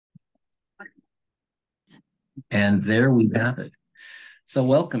And there we have it. So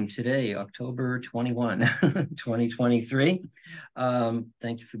welcome today, October 21, 2023.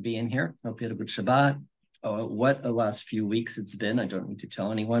 Thank you for being here. Hope you had a good Shabbat. What a last few weeks it's been. I don't need to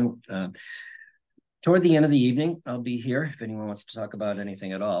tell anyone. Toward the end of the evening, I'll be here if anyone wants to talk about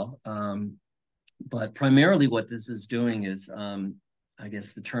anything at all. But primarily what this is doing is, I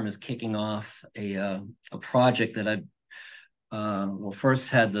guess the term is kicking off a project that I first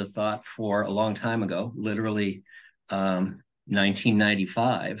had the thought for a long time ago, literally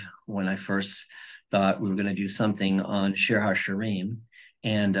 1995, when I first thought we were going to do something on Shir Hashirim.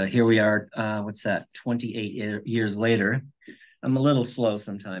 And here we are, 28 years later. I'm a little slow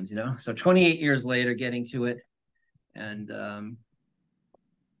sometimes, you know? So 28 years later, getting to it. And I'm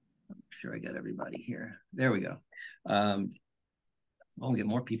sure I got everybody here. There we go. I'll get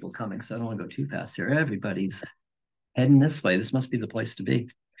more people coming, so I don't want to go too fast here. Everybody's heading this way. This must be the place to be.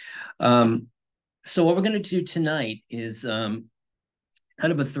 So what we're going to do tonight is kind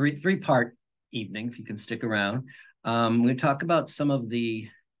of a three-part evening, if you can stick around. We're going to talk about some of the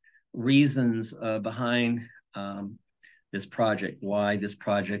reasons behind this project, why this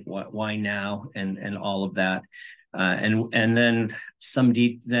project, why now, and all of that. And then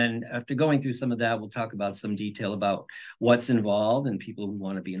then after going through some of that, we'll talk about some detail about what's involved and people who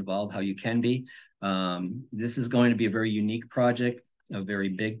want to be involved, how you can be. This is going to be a very unique project, a very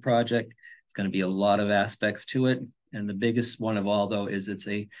big project. It's going to be a lot of aspects to it. And the biggest one of all, though, is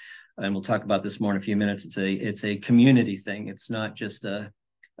and we'll talk about this more in a few minutes, it's a community thing. It's not just a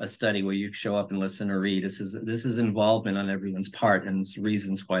study where you show up and listen or read. This is involvement on everyone's part, and there's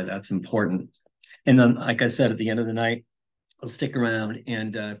reasons why that's important. And then, like I said, at the end of the night, I'll stick around,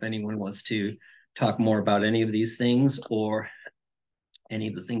 and if anyone wants to talk more about any of these things or any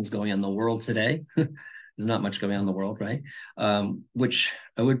of the things going on in the world today, there's not much going on in the world, right? Which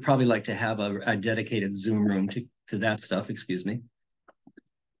I would probably like to have a dedicated Zoom room to that stuff, excuse me.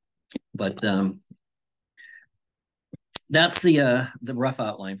 But that's the rough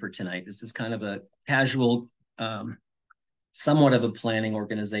outline for tonight. This is kind of a casual, somewhat of a planning,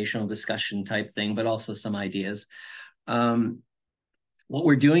 organizational discussion type thing, but also some ideas. What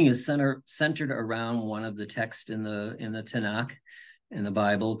we're doing is centered around one of the texts in the Tanakh, in the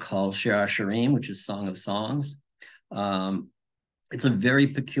Bible, called Shir Hashirim, which is Song of Songs. It's a very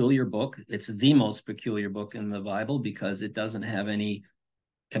peculiar book. It's the most peculiar book in the Bible because it doesn't have any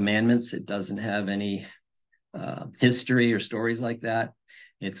commandments. It doesn't have any history or stories like that.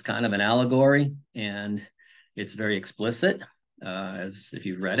 It's kind of an allegory, and it's very explicit, as if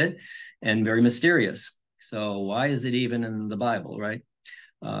you've read it, and very mysterious. So why is it even in the Bible, right?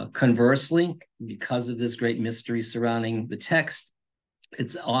 Conversely, because of this great mystery surrounding the text,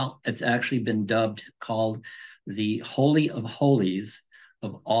 it's actually been called the Holy of Holies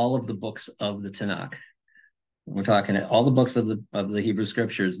of all of the books of the Tanakh. We're talking all the books of the Hebrew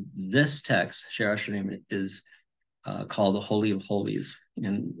Scriptures. This text, Shir Hashirim, is called the Holy of Holies,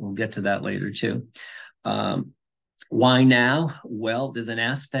 and we'll get to that later too. Why now? Well, there's an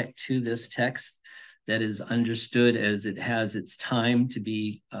aspect to this text that is understood as it has its time to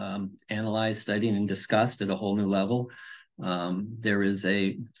be analyzed, studied, and discussed at a whole new level. There is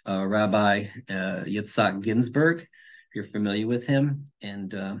a Rabbi Yitzhak Ginsburg, if you're familiar with him,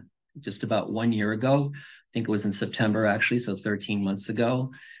 and just about 1 year ago, I think it was in September actually, so 13 months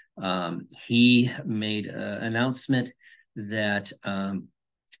ago, he made an announcement that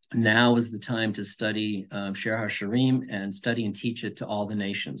now is the time to study Shir Hashirim and study and teach it to all the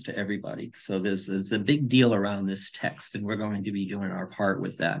nations, to everybody. So there's a big deal around this text, and we're going to be doing our part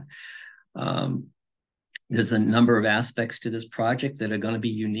with that. There's a number of aspects to this project that are going to be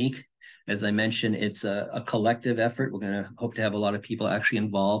unique. As I mentioned, it's a collective effort. We're going to hope to have a lot of people actually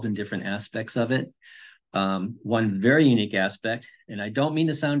involved in different aspects of it. One very unique aspect, and I don't mean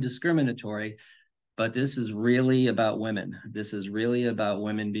to sound discriminatory, but this is really about women. This is really about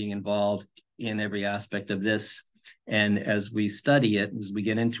women being involved in every aspect of this. And as we study it, as we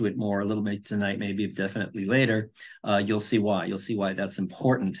get into it more a little bit tonight, maybe definitely later, you'll see why. You'll see why that's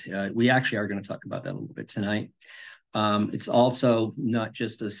important. We actually are going to talk about that a little bit tonight. It's also not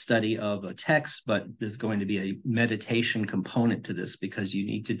just a study of a text, but there's going to be a meditation component to this because you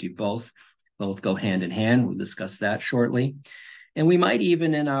need to do both. Both go hand in hand. We'll discuss that shortly. And we might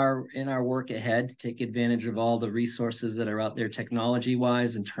even in our work ahead take advantage of all the resources that are out there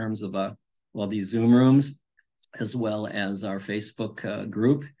technology-wise in terms of these Zoom rooms, as well as our Facebook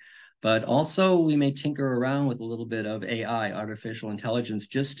group. But also we may tinker around with a little bit of AI, artificial intelligence,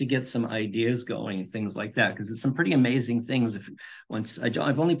 just to get some ideas going and things like that, because it's some pretty amazing things.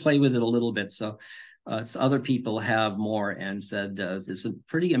 I've only played with it a little bit, so So other people have more, and said there's some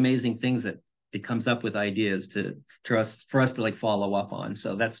pretty amazing things that it comes up with ideas for us to like follow up on.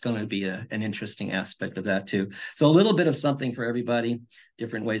 So that's going to be an interesting aspect of that too. So a little bit of something for everybody,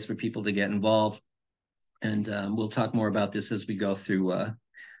 different ways for people to get involved. And we'll talk more about this as we go through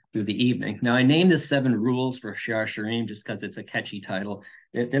the evening. Now, I named this 7 Rules for Shir Hashirim just because it's a catchy title.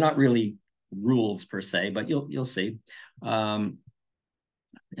 They're not really rules per se, but you'll see. And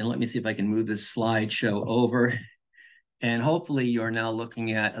let me see if I can move this slideshow over. And hopefully you're now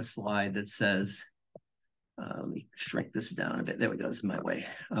looking at a slide that says, let me shrink this down a bit. There we go, this is my way.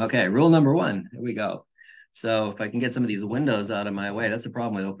 Okay, rule number 1, here we go. So if I can get some of these windows out of my way, that's the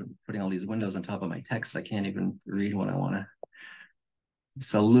problem with putting all these windows on top of my text. I can't even read what I want to.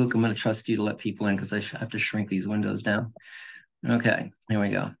 So Luke, I'm going to trust you to let people in because I have to shrink these windows down. Okay, here we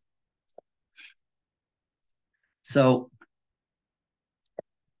go. So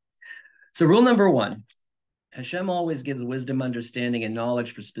rule number 1, Hashem always gives wisdom, understanding, and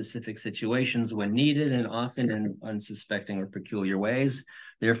knowledge for specific situations when needed, and often in unsuspecting or peculiar ways.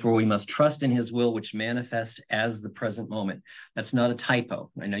 Therefore, we must trust in his will, which manifests as the present moment. That's not a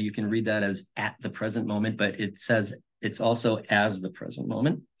typo. I know you can read that as at the present moment, but it says it's also as the present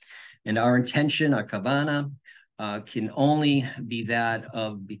moment. And our intention, our kavana, can only be that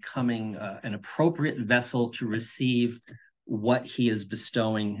of becoming an appropriate vessel to receive what he is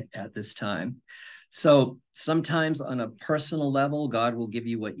bestowing at this time. So sometimes on a personal level, God will give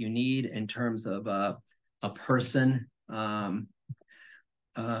you what you need in terms of a person popping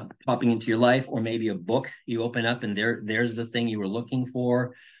into your life, or maybe a book you open up and there's the thing you were looking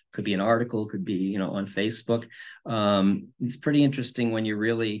for. Could be an article, could be, on Facebook. It's pretty interesting when you're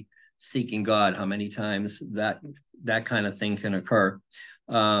really seeking God, how many times that kind of thing can occur.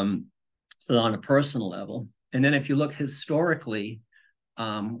 So on a personal level. And then if you look historically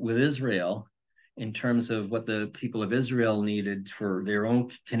with Israel, in terms of what the people of Israel needed for their own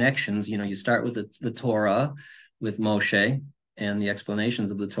connections, you start with the Torah, with Moshe and the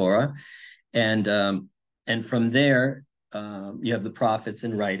explanations of the Torah. And from there, you have the prophets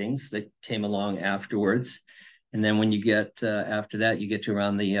and writings that came along afterwards. And then when you get, after that, you get to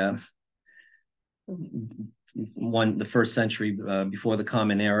around the first century before the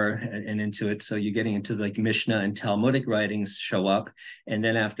Common Era and into it. So you're getting into like Mishnah and Talmudic writings show up. And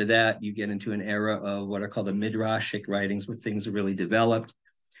then after that, you get into an era of what are called the Midrashic writings, where things are really developed.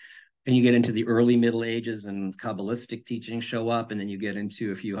 And you get into the early Middle Ages and Kabbalistic teachings show up. And then you get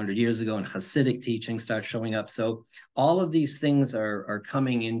into a few hundred years ago and Hasidic teachings start showing up. So all of these things are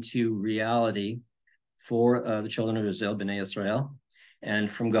coming into reality for the children of Israel, B'nai Israel, and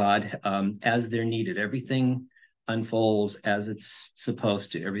from God as they're needed. Everything unfolds as it's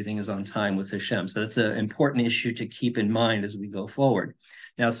supposed to. Everything is on time with Hashem. So that's an important issue to keep in mind as we go forward.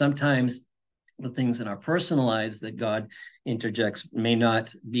 Now, sometimes the things in our personal lives that God interjects may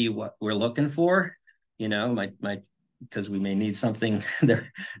not be what we're looking for, because we may need something that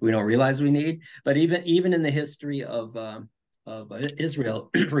we don't realize we need. But even in the history of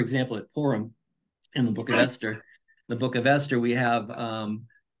Israel, for example, at Purim, in the book of Esther, we have the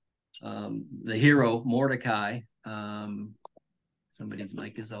hero Mordecai. Somebody's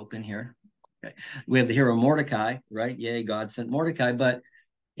mic is open here. Okay, we have the hero Mordecai, right? Yay, God sent Mordecai. But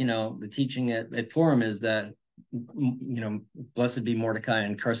the teaching at Purim is that blessed be Mordecai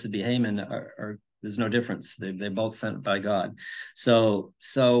and cursed be Haman are there's no difference. They're both sent by God. So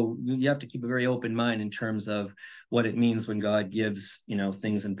you have to keep a very open mind in terms of what it means when God gives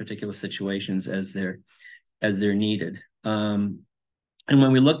things in particular situations as they're needed. And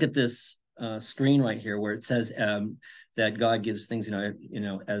when we look at this screen right here, where it says that God gives things,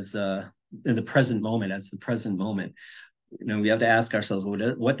 as in the present moment, as the present moment, we have to ask ourselves,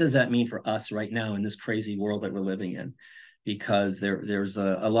 what does that mean for us right now in this crazy world that we're living in? Because there's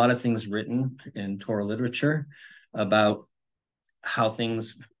a lot of things written in Torah literature about how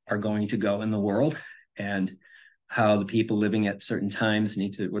things are going to go in the world, and how the people living at certain times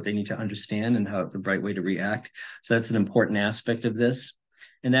what they need to understand, and how the right way to react. So that's an important aspect of this.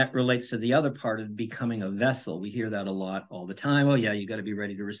 And that relates to the other part of becoming a vessel. We hear that a lot all the time. Oh yeah, you got to be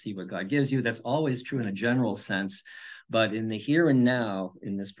ready to receive what God gives you. That's always true in a general sense. But in the here and now,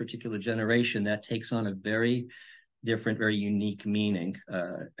 in this particular generation, that takes on a very different, very unique meaning,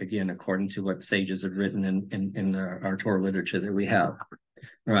 again, according to what sages have written in our Torah literature that we have.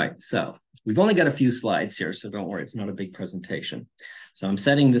 All right, so we've only got a few slides here, so don't worry, it's not a big presentation. So I'm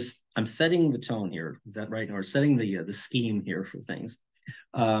setting the tone here, is that right? Or setting the scheme here for things.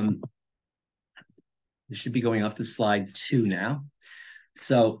 This should be going off to slide 2 now.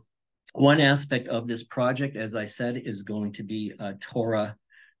 So one aspect of this project, as I said, is going to be a Torah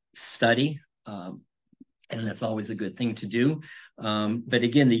study. and that's always a good thing to do. But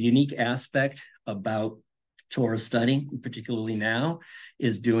again, the unique aspect about Torah study, particularly now,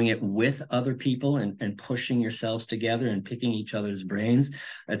 is doing it with other people and pushing yourselves together and picking each other's brains,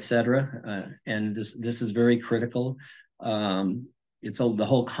 etc. And this is very critical. It's the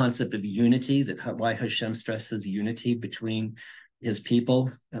whole concept of unity, why Hashem stresses unity between his people.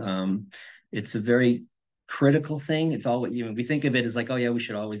 It's a very critical thing. It's all what we think of it as like, oh yeah, we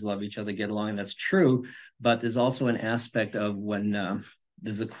should always love each other, get along. That's true, but there's also an aspect of when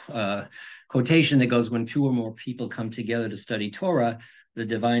there's a quotation that goes, when two or more people come together to study Torah, the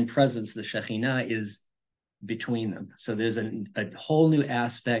divine presence, the Shekhinah, is between them. So there's a whole new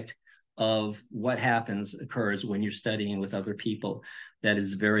aspect of what occurs when you're studying with other people that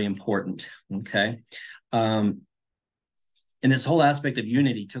is very important, okay? And this whole aspect of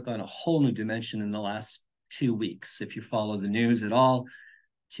unity took on a whole new dimension in the last 2 weeks. If you follow the news at all,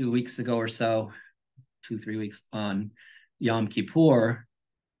 2 weeks ago or so, 2-3 weeks on Yom Kippur,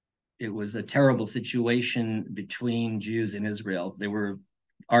 it was a terrible situation between Jews and Israel. They were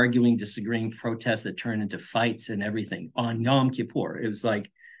arguing, disagreeing, protests that turned into fights and everything on Yom Kippur. It was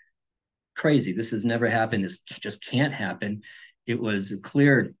like crazy. This has never happened. This just can't happen. It was a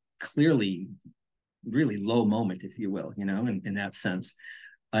clearly really low moment, if you will, in that sense.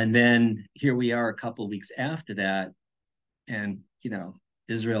 And then here we are a couple of weeks after that, and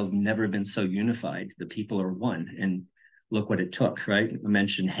Israel's never been so unified. The people are one, and look what it took, right? I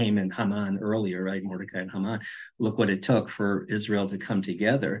mentioned Haman, Haman earlier, right? Mordecai and Haman. Look what it took for Israel to come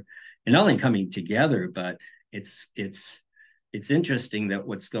together, and not only coming together, but it's interesting that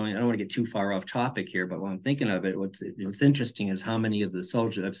what's going. I don't want to get too far off topic here, but when I'm thinking of it, what's interesting is how many of the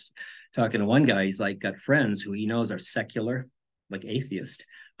soldiers. I was talking to one guy. He's like got friends who he knows are secular, like atheist,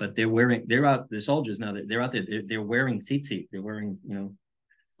 but they're out. The soldiers now, they're out there. They're wearing tzitzit. They're wearing,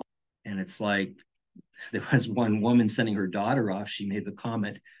 and it's like there was one woman sending her daughter off. She made the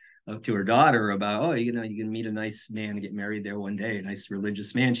comment to her daughter about, oh, you can meet a nice man and get married there one day, a nice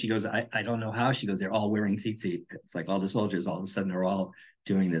religious man. She goes, I don't know how. She goes, they're all wearing tzitzit. It's like all the soldiers all of a sudden are all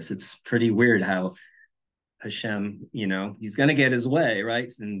doing this. It's pretty weird how Hashem, he's going to get his way,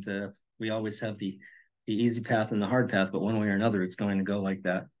 right? And we always have the easy path and the hard path, but one way or another, it's going to go like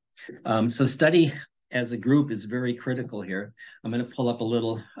that. So study as a group is very critical here. I'm going to pull up a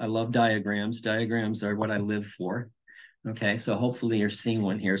little. I love diagrams. Diagrams are what I live for. Okay, so hopefully you're seeing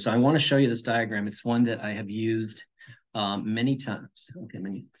one here. So I want to show you this diagram. It's one that I have used many times.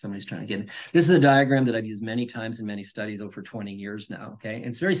 Okay, somebody's trying to get it. This is a diagram that I've used many times in many studies over 20 years now. Okay, and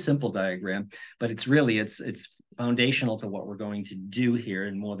it's a very simple diagram, but it's foundational to what we're going to do here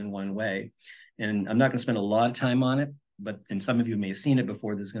in more than one way. And I'm not going to spend a lot of time on it, and some of you may have seen it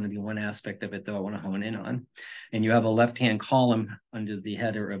before. There's going to be one aspect of it that I want to hone in on. And you have a left-hand column under the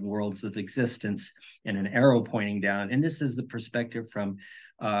header of worlds of existence and an arrow pointing down. And this is the perspective from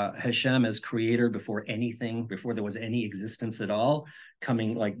Hashem as creator before there was any existence at all,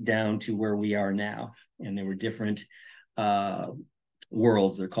 coming like down to where we are now. And there were different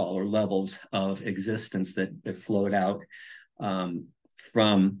worlds, they're called, or levels of existence that flowed out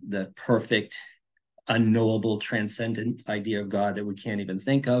from the perfect, unknowable, transcendent idea of God that we can't even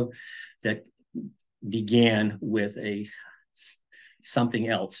think of, that began with something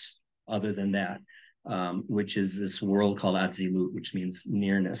else other than that, which is this world called Atzilut, which means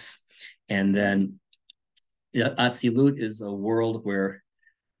nearness. And then Atzilut is a world where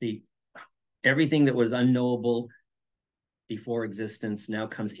everything that was unknowable before existence now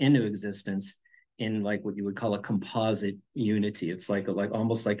comes into existence in like what you would call a composite unity. It's like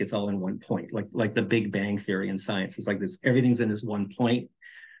almost like it's all in one point, like the Big Bang theory in science. It's like this, everything's in this one point.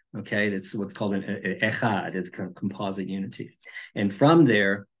 Okay, it's what's called an echad, it's kind of composite unity. And from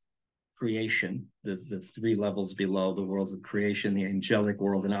there, creation, the three levels below, the worlds of creation, the angelic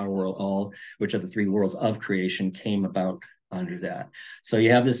world and our world, which are the three worlds of creation, came about under that. So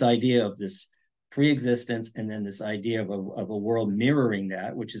you have this idea of this pre-existence, and then this idea of a world mirroring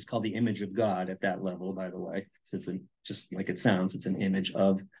that, which is called the image of God at that level, by the way. So it's just like it sounds, it's an image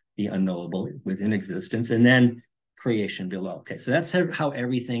of the unknowable within existence, and then creation below. Okay, so that's how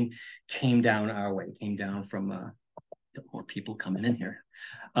everything came down our way, came down from, more people coming in here,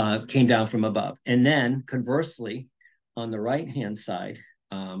 came down from above. And then conversely, on the right-hand side,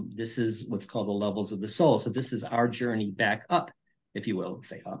 this is what's called the levels of the soul. So this is our journey back up, if you will,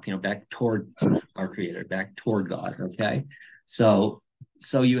 say up, back toward our creator, back toward God. Okay. So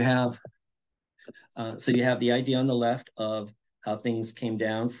you have the idea on the left of how things came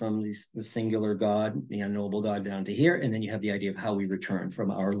down from the singular God, the unknowable God, down to here. And then you have the idea of how we return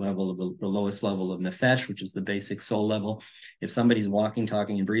from our level of the lowest level of nefesh, which is the basic soul level. If somebody's walking,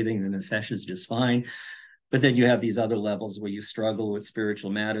 talking, and breathing, then nefesh is just fine. But then you have these other levels where you struggle with spiritual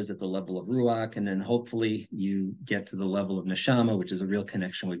matters at the level of Ruach, and then hopefully you get to the level of Neshama, which is a real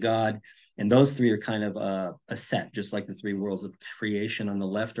connection with God. And those three are kind of a set, just like the three worlds of creation on the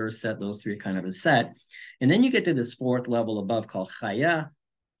left are a set. Those three are kind of a set. And then you get to this fourth level above called Chaya,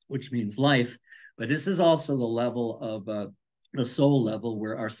 which means life. But this is also the level of the soul level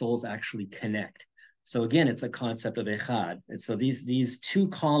where our souls actually connect. So again, it's a concept of echad. And so these two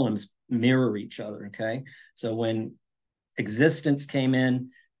columns mirror each other, okay? So when existence came in,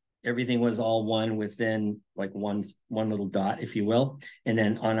 everything was all one within like one little dot, if you will. And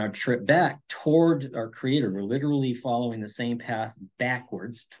then on our trip back toward our creator, we're literally following the same path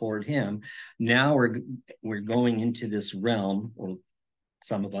backwards toward him. Now we're going into this realm, or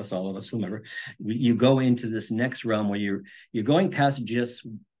some of us, all of us, whomever, you go into this next realm where you're going past just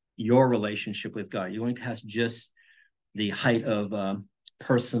your relationship with God. You're going past just the height of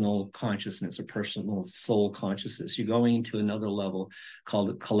personal consciousness or personal soul consciousness. You're going into another level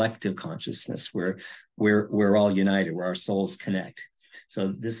called collective consciousness, where we're all united, where our souls connect.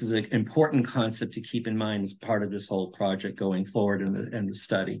 So this is an important concept to keep in mind as part of this whole project going forward and the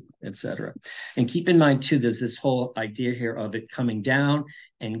study, et cetera. And keep in mind too, there's this whole idea here of it coming down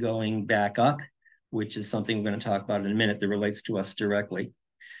and going back up, which is something we're going to talk about in a minute that relates to us directly.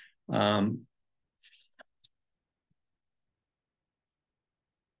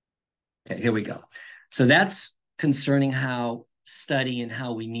 Okay, here we go. So that's concerning how study and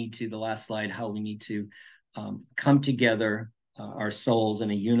how we need to, the last slide, how we need to come together, our souls in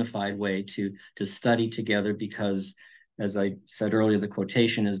a unified way to study together, because as I said earlier, the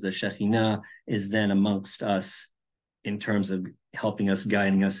quotation is the Shekhinah is then amongst us in terms of helping us,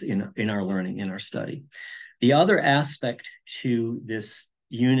 guiding us in our learning, in our study. The other aspect to this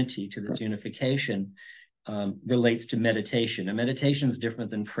unity, to this unification, relates to meditation. And meditation is different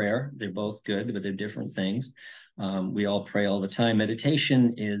than prayer. They're both good, but they're different things. We all pray all the time.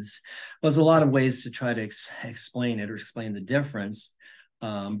 Meditation was a lot of ways to try to explain it or explain the difference.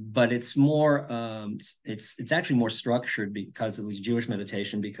 But it's more, it's actually more structured because it was Jewish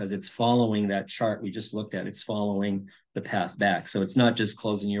meditation, because it's following that chart we just looked at. It's following the path back. So it's not just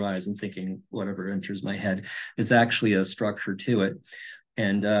closing your eyes and thinking whatever enters my head. It's actually a structure to it.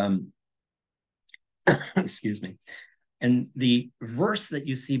 And excuse me. And the verse that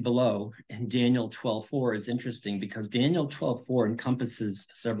you see below in Daniel 12:4 is interesting, because Daniel 12:4 encompasses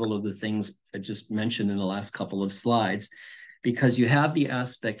several of the things I just mentioned in the last couple of slides, because you have the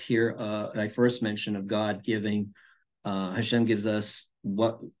aspect here I first mentioned of God giving, Hashem gives us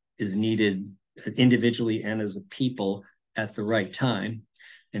what is needed individually and as a people at the right time.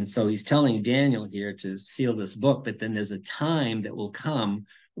 And so he's telling Daniel here to seal this book, but then there's a time that will come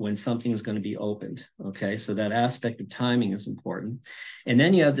when something is going to be opened. Okay, so that aspect of timing is important. And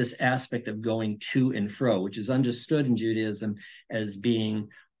then you have this aspect of going to and fro, which is understood in Judaism as being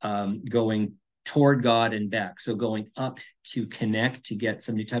going toward God and back. So going up to connect, to get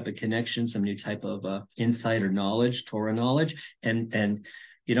some new type of connection, some new type of insight or knowledge, Torah knowledge, and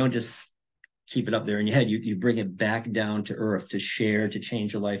you don't just keep it up there in your head. You bring it back down to earth to share, to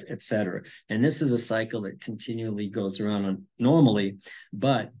change your life, etc. And this is a cycle that continually goes around normally,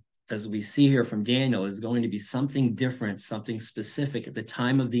 but as we see here from Daniel, is going to be something different, something specific at the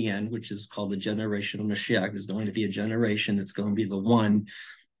time of the end, which is called the generation of Mashiach. There's going to be a generation that's going to be the one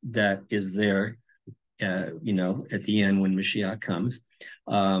that is there, at the end when Mashiach comes,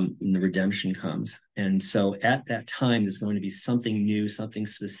 and the redemption comes. And so at that time, there's going to be something new, something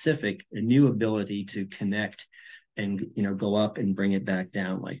specific, a new ability to connect and, go up and bring it back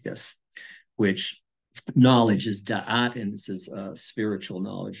down like this, which knowledge is da'at, and this is spiritual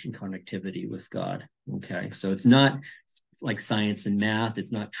knowledge and connectivity with God. Okay, so it's not like science and math.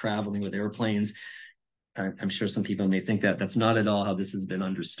 It's not traveling with airplanes. I'm sure some people may think that that's not at all how this has been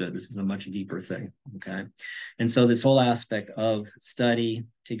understood. This is a much deeper thing, okay? And so this whole aspect of study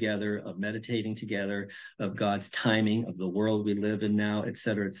together, of meditating together, of God's timing, of the world we live in now, et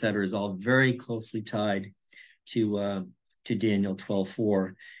cetera, is all very closely tied to Daniel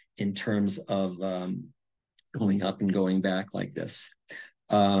 12:4 in terms of going up and going back like this.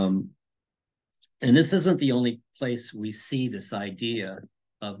 And this isn't the only place we see this idea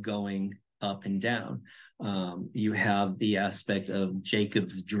of going up and down. You have the aspect of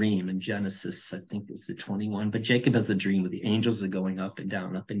Jacob's dream in Genesis, I think it's the 21, but Jacob has a dream where the angels are going up and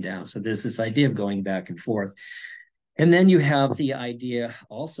down, up and down. So there's this idea of going back and forth. And then you have the idea,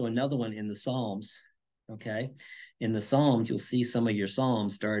 also another one in the Psalms, okay? In the Psalms, you'll see some of your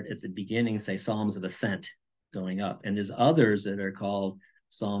Psalms start at the beginning, say Psalms of Ascent, going up. And there's others that are called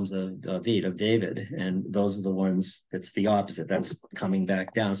Psalms of David, and those are the ones that's the opposite. That's coming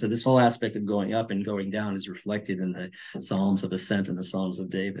back down. So this whole aspect of going up and going down is reflected in the Psalms of Ascent and the Psalms of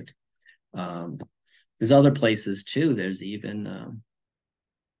David. There's other places too. There's even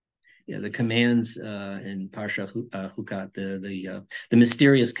the commands in Parsha Hukat, the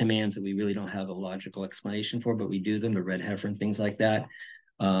mysterious commands that we really don't have a logical explanation for, but we do them, the red heifer and things like that.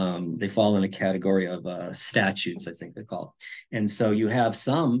 They fall in a category of statutes, I think they're called. And so you have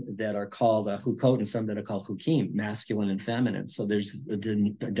some that are called hukot and some that are called hukim, masculine and feminine. So there's a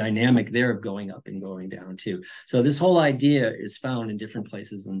dynamic there of going up and going down too. So this whole idea is found in different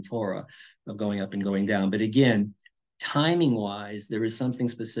places in Torah of going up and going down. But again, timing wise, there is something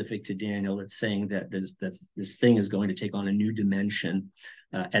specific to Daniel that's saying that this thing is going to take on a new dimension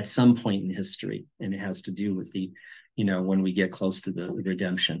at some point in history. And it has to do with the, when we get close to the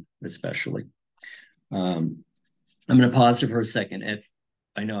redemption, especially. I'm going to pause for a second. If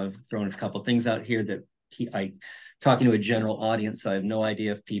I know I've thrown a couple of things out here that talking to a general audience, so I have no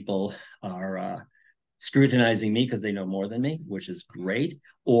idea if people are scrutinizing me because they know more than me, which is great,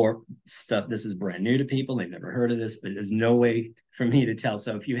 or stuff this is brand new to people, they've never heard of this, but there's no way for me to tell.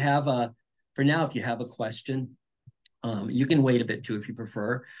 So if you have for now, if you have a question, you can wait a bit too if you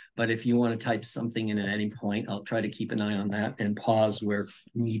prefer, but if you want to type something in at any point, I'll try to keep an eye on that and pause where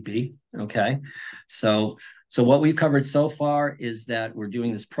need be. Okay. So what we've covered so far is that we're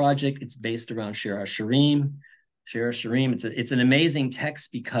doing this project. It's based around Shir Hashirim. Shir Hashirim, it's an amazing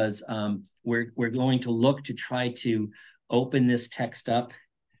text because we're going to look to try to open this text up,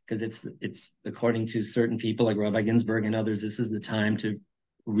 because it's according to certain people like Rabbi Ginsburg and others, this is the time to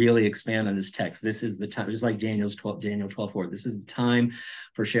really expand on this text. This is the time, just like Daniel 12:4. This is the time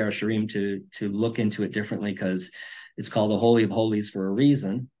for Shir Hashirim to look into it differently, because it's called the Holy of Holies for a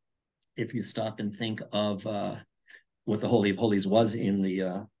reason. If you stop and think of what the Holy of Holies was in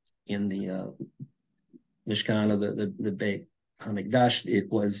the Mishkan, of the Beit Hamikdash,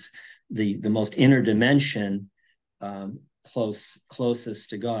 it was the most inner dimension, closest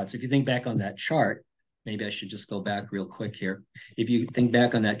to God. So if you think back on that chart, maybe I should just go back real quick here. If you think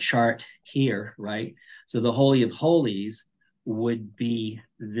back on that chart here, right? So the Holy of Holies would be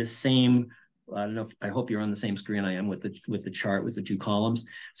the same. I don't know I hope you're on the same screen I am with the chart with the two columns.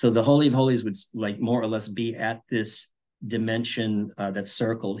 So the Holy of Holies would like more or less be at this dimension that's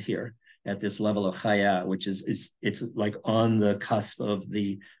circled here, at this level of Chaya, which is it's like on the cusp of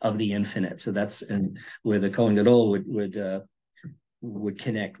the infinite. So that's where the Kohen Gadol would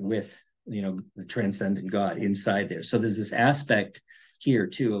connect with the transcendent God inside there. So there's this aspect here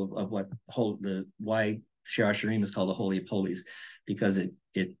too of why Shir Hashirim is called the Holy of Holies, because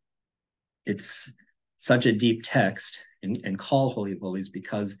it's such a deep text and called Holy of Holies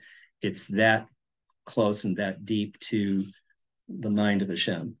because it's that close and that deep to the mind of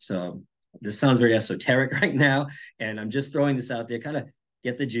Hashem. So this sounds very esoteric right now, and I'm just throwing this out there, kind of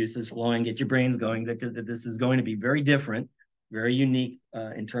get the juices flowing, get your brains going, that this is going to be very different, very unique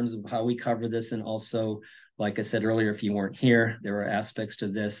in terms of how we cover this. And also, like I said earlier, if you weren't here, there are aspects to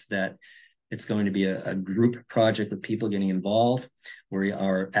this that it's going to be a group project with people getting involved. We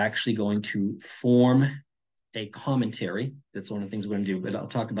are actually going to form a commentary. That's one of the things we're going to do, but I'll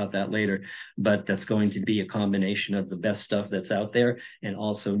talk about that later. But that's going to be a combination of the best stuff that's out there and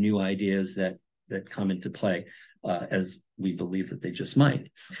also new ideas that come into play, as we believe that they just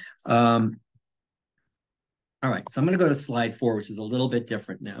might. All right, so I'm going to go to slide 4, which is a little bit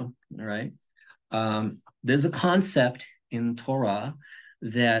different now. All right, there's a concept in Torah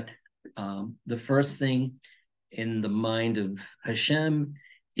that the first thing in the mind of Hashem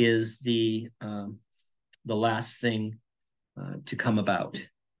is the last thing to come about.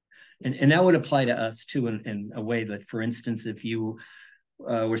 And that would apply to us too in a way that, for instance, if you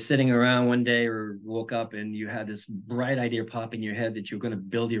were sitting around one day or woke up and you had this bright idea pop in your head that you're going to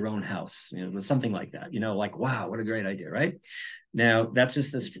build your own house, something like that, like, wow, what a great idea, right? Now, that's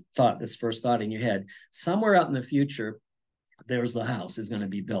just this first thought in your head. Somewhere out in the future, there's the house is going to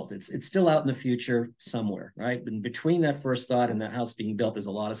be built. It's still out in the future somewhere, right? And between that first thought and that house being built, there's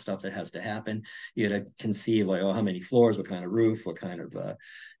a lot of stuff that has to happen. You got to conceive like, how many floors, what kind of roof, what kind of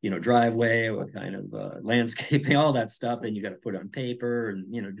driveway, what kind of landscaping, all that stuff. Then you got to put it on paper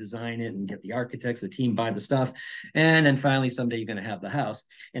and design it and get the architects, the team, buy the stuff, and then finally someday you're going to have the house.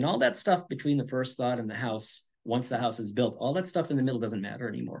 And all that stuff between the first thought and the house, once the house is built, all that stuff in the middle doesn't matter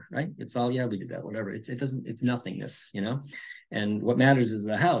anymore, right? It's all, yeah, we did that, whatever. It's nothingness, And what matters is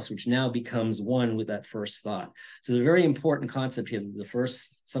the house, which now becomes one with that first thought. So the very important concept here,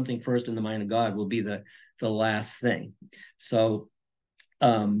 something first in the mind of God will be the last thing. So,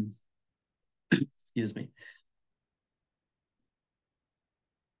 excuse me.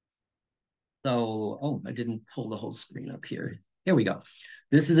 So, oh, I didn't pull the whole screen up here. Here we go.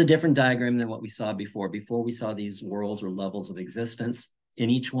 This is a different diagram than what we saw before. Before we saw these worlds or levels of existence. In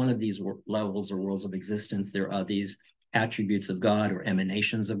each one of these levels or worlds of existence, there are these attributes of God or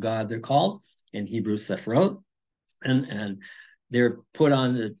emanations of God, they're called in Hebrew Sephirot. And they're put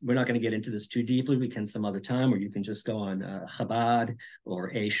on, we're not going to get into this too deeply. We can some other time, or you can just go on Chabad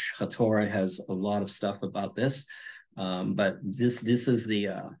or Aish HaTorah has a lot of stuff about this. But this is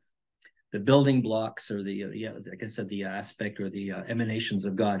the building blocks or the, like I said, the aspect or the emanations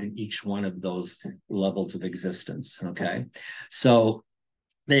of God in each one of those levels of existence, okay? So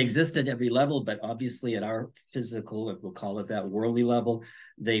they exist at every level, but obviously at our physical, we'll call it that worldly level,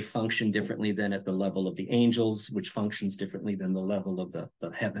 they function differently than at the level of the angels, which functions differently than the level of the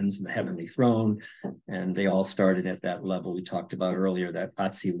heavens and the heavenly throne. And they all started at that level we talked about earlier, that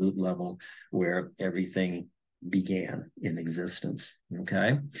Atzilut level where everything began in existence,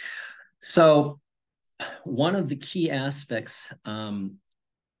 okay? So one of the key aspects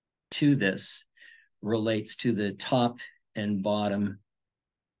to this relates to the top and bottom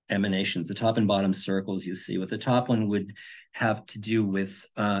emanations, the top and bottom circles you see. With the top one would have to do with,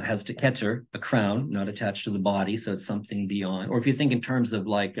 has to keter, a crown, not attached to the body, so it's something beyond. Or if you think in terms of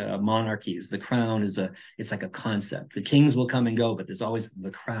like monarchies, the crown is it's like a concept. The kings will come and go, but there's always the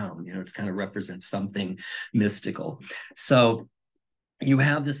crown, you know, it's kind of represents something mystical. So you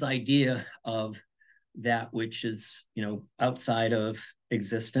have this idea of that which is, you know, outside of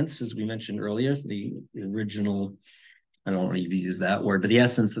existence, as we mentioned earlier, the original, I don't want to even use that word, but the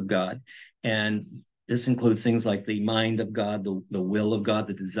essence of God. And this includes things like the mind of God, the will of God,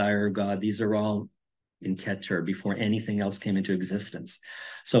 the desire of God. These are all in Keter before anything else came into existence.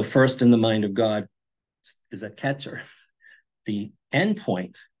 So first in the mind of God is at Keter. The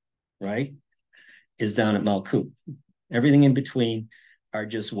endpoint, right, is down at Malkut. Everything in between are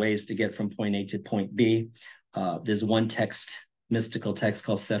just ways to get from point A to point B. There's one text, mystical text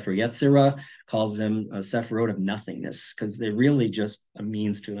called Sefer Yetzirah, calls them Sephirot of nothingness, because they're really just a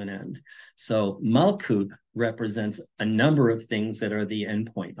means to an end. So Malkut represents a number of things that are the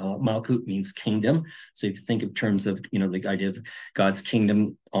endpoint. Malkut means kingdom. So if you think in terms of, you know, the idea of God's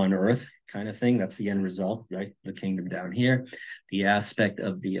kingdom on earth kind of thing, that's the end result, right? The kingdom down here. The aspect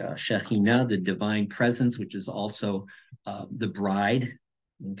of the Shekhinah, the divine presence, which is also the bride.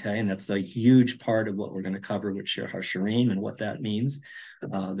 Okay, and that's a huge part of what we're going to cover with Shir Hashirim and what that means.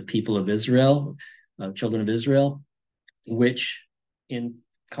 The people of Israel, children of Israel, which in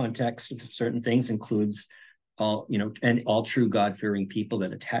context of certain things includes all, you know, and all true God-fearing people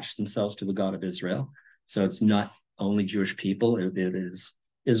that attach themselves to the God of Israel. So it's not only Jewish people, it is,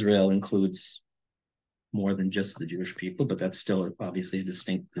 Israel includes more than just the Jewish people, but that's still obviously a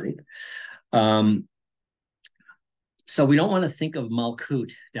distinct group. So we don't want to think of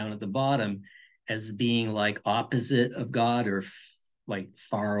Malkut down at the bottom as being like opposite of God or like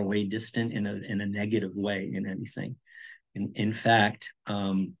far away, distant in a negative way in anything. In fact,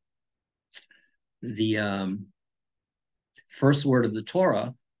 the first word of the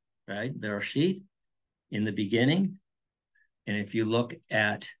Torah, right, Bereshit, in the beginning, and if you look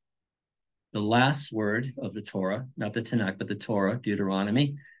at the last word of the Torah, not the Tanakh, but the Torah,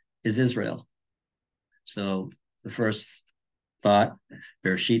 Deuteronomy, is Israel. So the first thought,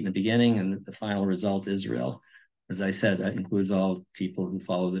 Bereshit in the beginning, and the final result, Israel. As I said, that includes all people who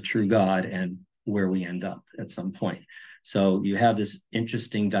follow the true God and where we end up at some point. So you have this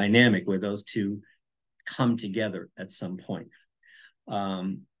interesting dynamic where those two come together at some point.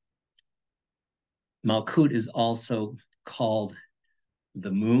 Malkut is also called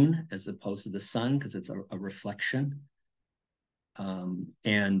the moon as opposed to the sun because it's a reflection.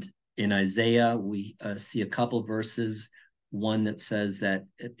 And in Isaiah, we see a couple verses, one that says that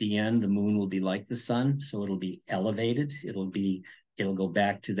at the end, the moon will be like the sun. So it'll be elevated. It'll go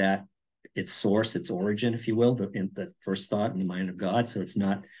back to that, its source, its origin, if you will, the first thought in the mind of God. So it's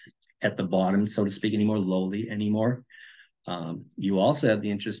not at the bottom, so to speak, anymore, lowly anymore. You also have the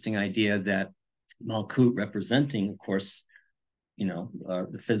interesting idea that Malkut representing, of course, you know,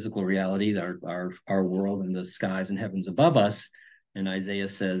 the physical reality, our world and the skies and heavens above us. And Isaiah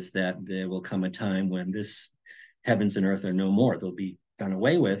says that there will come a time when this heavens and earth are no more. They'll be done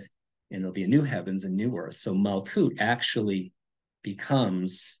away with, and there'll be a new heavens and new earth. So Malkut actually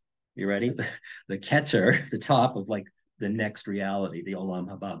becomes, you ready? The Keter, the top of like the next reality, the Olam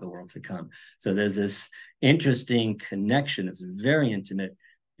Haba, the world to come. So there's this interesting connection. It's very intimate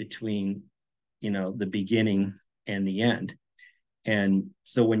between, you know, the beginning and the end. And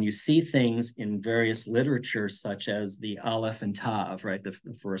so when you see things in various literature, such as the Aleph and Tav, right, the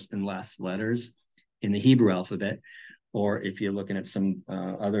first and last letters in the Hebrew alphabet, Or if you're looking at some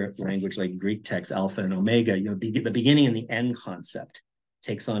other language like Greek text, alpha and omega, the beginning and the end concept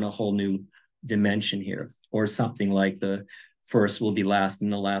takes on a whole new dimension here. Or something like the first will be last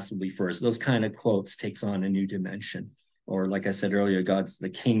and the last will be first. Those kind of quotes takes on a new dimension. Or like I said earlier,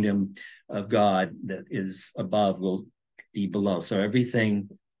 the kingdom of God that is above will be below. So everything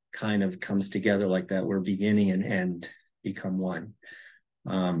kind of comes together like that, where beginning and end become one.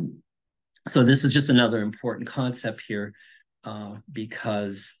 So this is just another important concept here,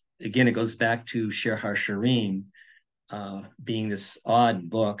 because again, it goes back to Shir Hashirim being this odd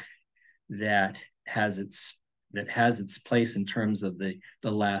book that has its place in terms of the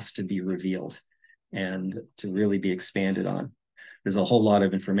last to be revealed and to really be expanded on. There's a whole lot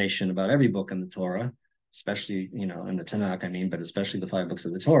of information about every book in the Torah, especially, in the Tanakh, but especially the 5 books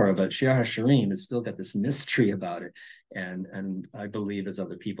of the Torah. But Shir Hashirim has still got this mystery about it. And I believe, as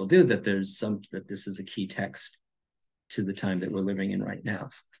other people do, that that this is a key text to the time that we're living in right now.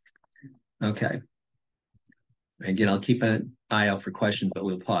 Okay. Again, I'll keep an eye out for questions, but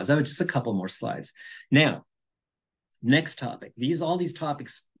we'll pause. I have just a couple more slides. Now, next topic. All these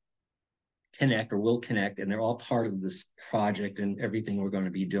topics connect or will connect, and they're all part of this project and everything we're going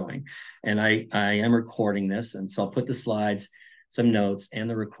to be doing. And I am recording this, and so I'll put the slides, some notes, and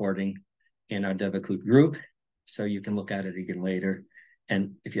the recording in our Devakut group, so you can look at it again later.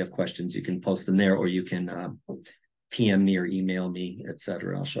 And if you have questions, you can post them there, or you can PM me or email me,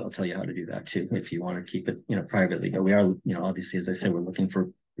 etc. I'll tell you how to do that too, if you want to keep it, privately. But we are, obviously, as I said, we're looking for,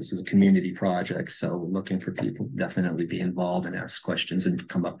 this is a community project, so we're looking for people to definitely be involved and ask questions and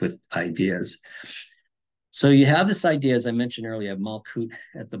come up with ideas. So you have this idea, as I mentioned earlier, of Malkut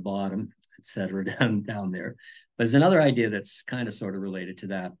at the bottom, etc., down there. But there's another idea that's kind of sort of related to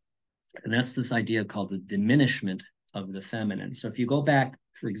that, and that's this idea called the diminishment of the feminine. So if you go back,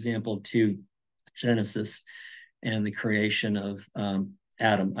 for example, to Genesis and the creation of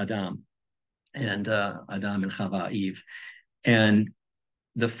Adam and Chava, Eve, and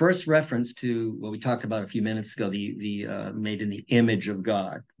the first reference to what we talked about a few minutes ago, the made in the image of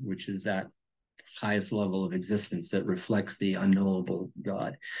God, which is that highest level of existence that reflects the unknowable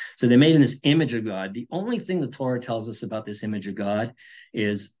God. So they're made in this image of God. The only thing the Torah tells us about this image of God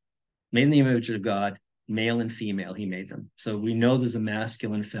is made in the image of God, male and female, he made them. So we know there's a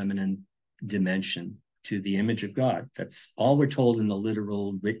masculine, feminine dimension to the image of God. That's all we're told in the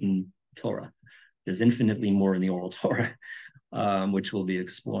literal written Torah. There's infinitely more in the oral Torah, which we'll be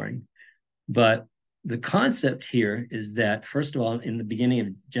exploring. But the concept here is that, first of all, in the beginning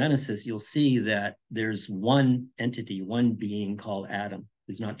of Genesis, you'll see that there's one entity, one being called Adam.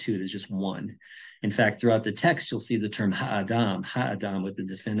 There's not two, there's just one. In fact, throughout the text, you'll see the term ha'adam with the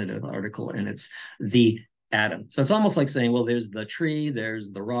definitive article, and it's the Adam. So it's almost like saying, well, there's the tree,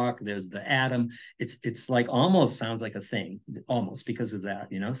 there's the rock, there's the atom. It's like almost sounds like a thing, almost, because of that,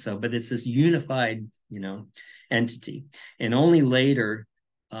 So, but it's this unified, entity. And only later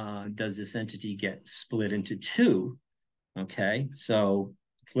does this entity get split into two. Okay, so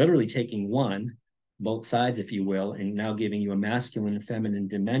it's literally taking one, both sides, if you will, and now giving you a masculine and feminine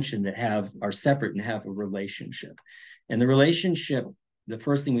dimension that are separate and have a relationship. And the relationship, the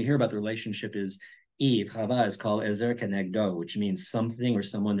first thing we hear about the relationship is Eve, Chava, is called Ezer Kenegdo, which means something or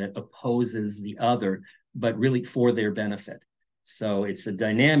someone that opposes the other, but really for their benefit. So it's a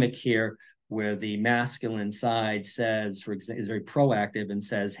dynamic here where the masculine side says, for example, is very proactive and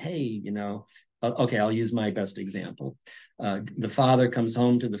says, hey, okay, I'll use my best example. The father comes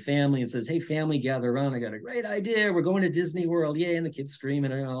home to the family and says, hey, family, gather around. I got a great idea. We're going to Disney World. Yay. And the kids scream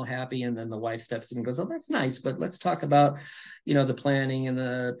and are all happy. And then the wife steps in and goes, oh, that's nice. But let's talk about, the planning and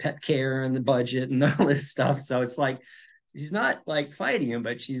the pet care and the budget and all this stuff. So it's like, she's not like fighting him,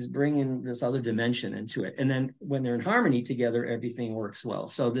 but she's bringing this other dimension into it. And then when they're in harmony together, everything works well.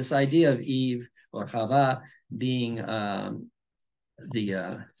 So this idea of Eve or Chava being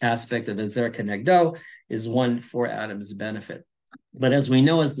the aspect of Ezer Kenegdo is one for Adam's benefit. But as we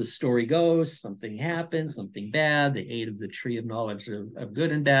know, as the story goes, something happens, something bad. They ate of the tree of knowledge of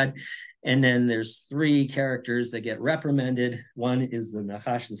good and bad. And then there's 3 characters that get reprimanded. One is the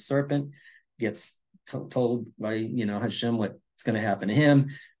Nachash, the serpent, gets told by, Hashem what's going to happen to him.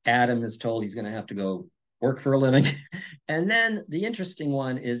 Adam is told he's going to have to go work for a living. And then the interesting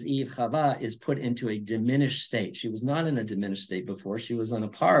one is Eve, Chava, is put into a diminished state. She was not in a diminished state before. She was on a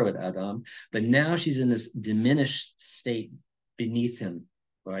par with Adam, but now she's in this diminished state beneath him,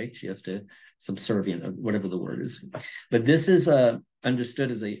 right? She has to subservient, whatever the word is. But this is understood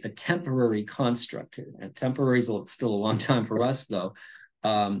as a temporary construct. And temporary is still a long time for us, though,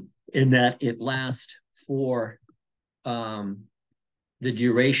 in that it lasts for the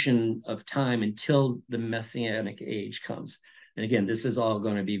duration of time until the Messianic age comes. And again, this is all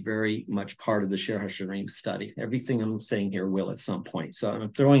going to be very much part of the Shir Hashirim study. Everything I'm saying here will at some point. So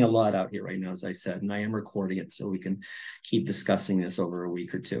I'm throwing a lot out here right now, as I said, and I am recording it so we can keep discussing this over a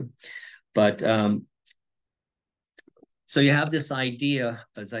week or two. But so you have this idea,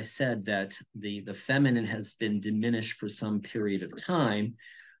 as I said, that the feminine has been diminished for some period of time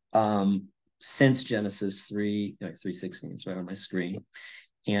since Genesis 3:16. It's right on my screen.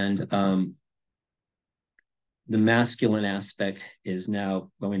 And the masculine aspect is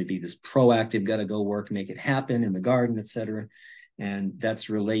now going to be this proactive, got to go work, make it happen in the garden, etc. And that's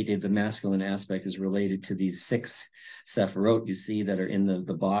related, the masculine aspect is related to these 6 sephirot you see that are in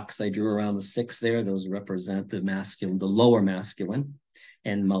the box I drew around the 6 there. Those represent the masculine, the lower masculine,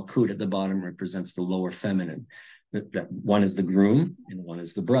 and Malkut at the bottom represents the lower feminine. That one is the groom and one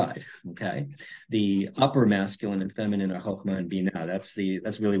is the bride. Okay, the upper masculine and feminine are Chokhmah and Binah.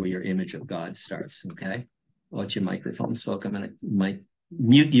 That's really where your image of God starts. Okay, I'll let your microphone spoke. I'm gonna might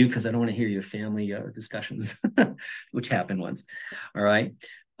mute you because I don't want to hear your family discussions, which happened once. All right.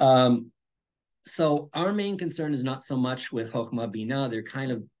 So our main concern is not so much with Chokhmah Binah. They're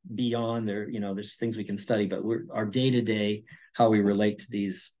kind of beyond there. There's things we can study, but our day-to-day, how we relate to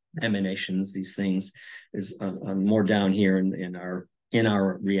these emanations, these things, is more down here in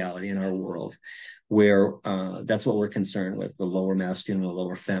our reality, in our world, where that's what we're concerned with, the lower masculine and the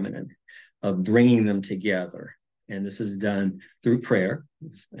lower feminine, of bringing them together. And this is done through prayer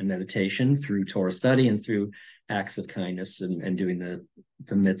and meditation, through Torah study, and through acts of kindness and doing the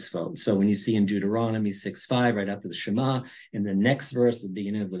mitzvot. So when you see in Deuteronomy 6:5, right after the Shema, in the next verse, the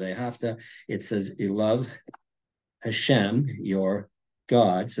beginning of the Vayhafta, it says, you love Hashem, your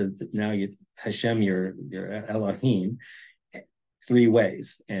God. So now Hashem, your Elohim, 3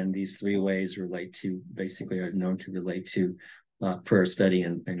 ways. And these 3 ways relate to, basically are known to relate to prayer, study,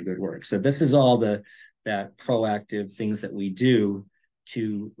 and good work. So this is all that proactive things that we do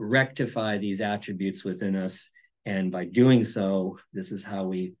to rectify these attributes within us. And by doing so, this is how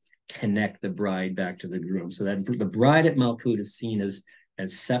we connect the bride back to the groom. So that the bride at Malkut is seen as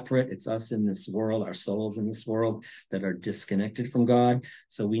separate. It's us in this world, our souls in this world that are disconnected from God.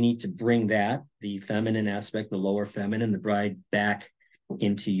 So we need to bring that, the feminine aspect, the lower feminine, the bride, back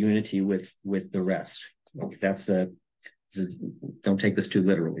into unity with the rest. That's don't take this too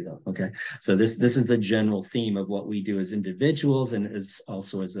literally, though. Okay, so this is the general theme of what we do as individuals and as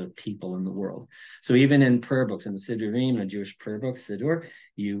also as a people in the world. So even in prayer books, in the Siddurim, a Jewish prayer book, Siddur,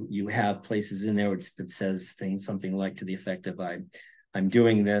 you have places in there that says things something like to the effect of I'm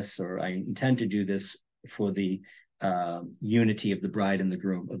doing this, or I intend to do this for the unity of the bride and the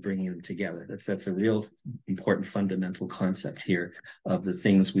groom, of bringing them together. That's a real important fundamental concept here of the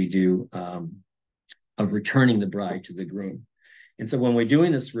things we do, of returning the bride to the groom. And so when we're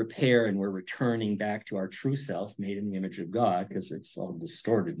doing this repair and we're returning back to our true self, made in the image of God, because it's all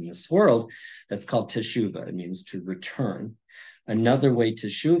distorted in this world, that's called teshuvah. It means to return. Another way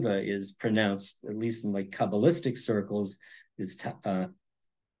teshuvah is pronounced, at least in like Kabbalistic circles, is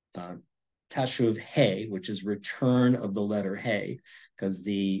tashuv hey, which is return of the letter hey, because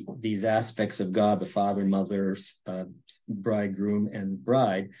these aspects of God, the father, mother, bridegroom, and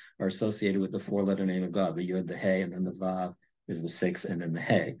bride, are associated with the 4-letter name of God, the yud, the hey, and then the vav is the 6, and then the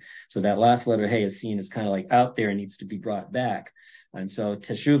hey. So that last letter hey is seen as kind of like out there and needs to be brought back. And so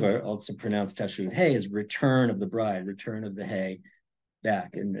teshuvah, also pronounced tashuv hey, is return of the bride, return of the hey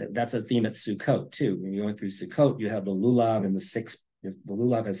back. And that's a theme at Sukkot too. When you're going through Sukkot, you have the lulav and the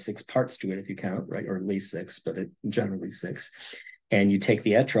lulav has 6 parts to it if you count, right? Or at least 6, but generally 6. And you take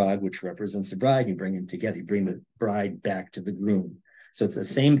the etrog, which represents the bride, you bring them together, you bring the bride back to the groom. So it's the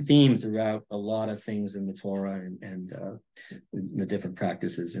same theme throughout a lot of things in the Torah and the different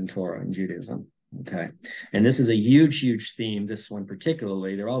practices in Torah and Judaism. Okay. And this is a huge, huge theme. This one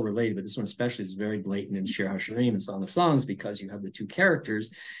particularly, they're all related, but this one especially is very blatant in Shir Hashirim and Song of Songs, because you have the 2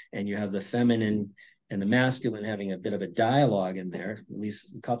 characters and you have the feminine and the masculine having a bit of a dialogue in there, at least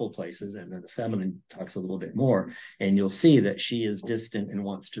a couple places, and then the feminine talks a little bit more. And you'll see that she is distant and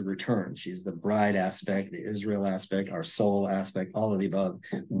wants to return. She's the bride aspect, the Israel aspect, our soul aspect, all of the above,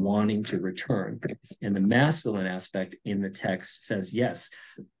 wanting to return. And the masculine aspect in the text says, yes,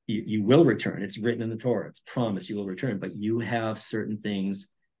 you will return. It's written in the Torah. It's promised you will return, but you have certain things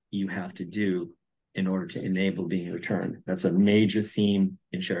you have to do in order to enable being returned. That's a major theme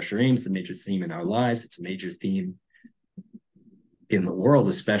in Shir Hashirim. It's a major theme in our lives. It's a major theme in the world,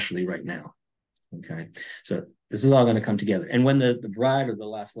 especially right now. Okay, so this is all going to come together. And when the bride, or the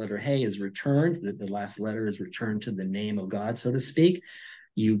last letter hey, is returned, the last letter is returned to the name of God, so to speak,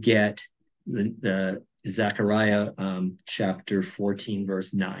 you get the Zechariah chapter 14,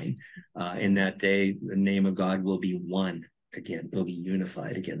 verse 9. In that day, the name of God will be one again. It'll be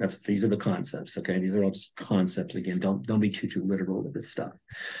unified again. These are the concepts. Okay, these are all just concepts again. Don't be too literal with this stuff.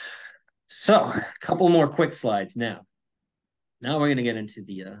 So, a couple more quick slides now. Now we're going to get into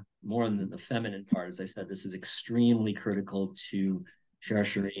the more on the feminine part. As I said, this is extremely critical to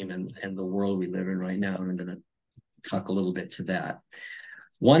Hashirim and the world we live in right now. And I'm going to talk a little bit to that.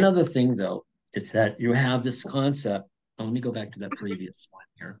 One other thing, though, is that you have this concept. Oh, let me go back to that previous one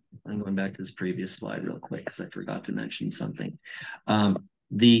here. I'm going back to this previous slide real quick because I forgot to mention something.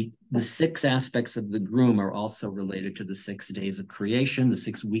 The 6 aspects of the groom are also related to the 6 days of creation, the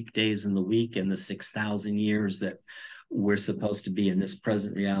 6 weekdays in the week, and the 6,000 years that we're supposed to be in this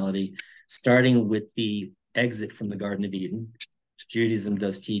present reality, starting with the exit from the Garden of Eden. Judaism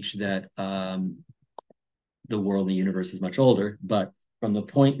does teach that the world and the universe is much older, but from the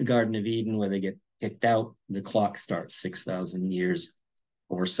point in the Garden of Eden where they get kicked out, the clock starts 6,000 years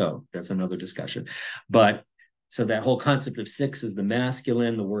or so. That's another discussion. But so that whole concept of 6 is the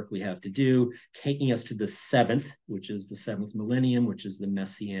masculine, the work we have to do, taking us to the 7th, which is the 7th millennium, which is the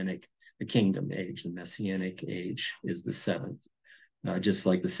messianic, the kingdom age. The messianic age is the 7th. Just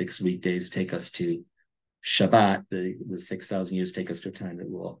like the 6 weekdays take us to Shabbat, the 6,000 years take us to a time that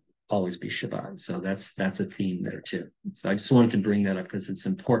will always be Shabbat. So that's a theme there too. So I just wanted to bring that up because it's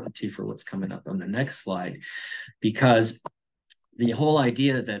important too for what's coming up on the next slide, because the whole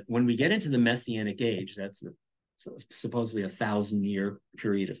idea that when we get into the messianic age, that's supposedly 1,000-year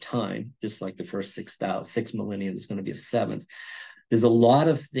period of time, just like the first 6 millennia, there's going to be a 7th. There's a lot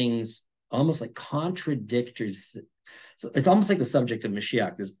of things almost like contradictory. So it's almost like the subject of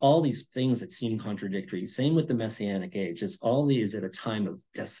Mashiach. There's all these things that seem contradictory. Same with the Messianic age. It's all these at a time of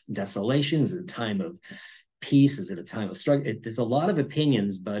desolation, is it a time of peace, is it a time of struggle? There's a lot of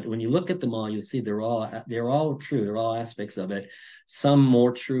opinions, but when you look at them all, you'll see they're all true. They're all aspects of it. Some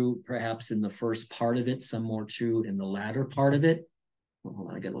more true, perhaps in the first part of it. Some more true in the latter part of it. Well, hold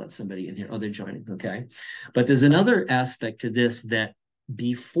on, I got to let somebody in here. Oh, they're joining. Okay, but there's another aspect to this that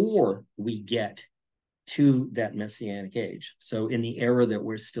before we get to that messianic age, so in the era that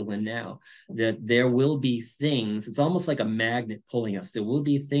we're still in now, that there will be things, it's almost like a magnet pulling us. There will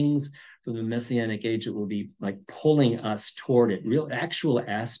be things from the messianic age that will be like pulling us toward it, real actual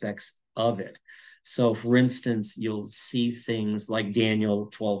aspects of it. So for instance, you'll see things like Daniel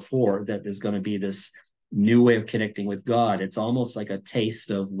 12:4, that there's going to be this new way of connecting with God. It's almost like a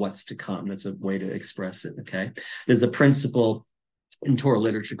taste of what's to come. That's a way to express it. Okay, there's a principle in Torah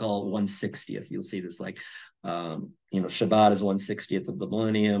literature called 1/60th. You'll see this like, Shabbat is 1/60th of the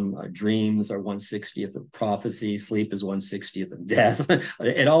millennium. Dreams are 1/60th of prophecy. Sleep is 1/60th of death.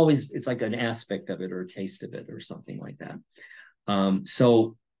 It's like an aspect of it or a taste of it or something like that.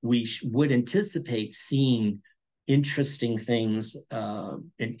 So we would anticipate seeing interesting things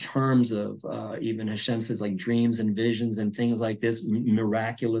in terms of even Hashem says like dreams and visions and things like this,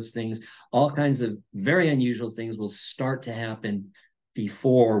 miraculous things, all kinds of very unusual things will start to happen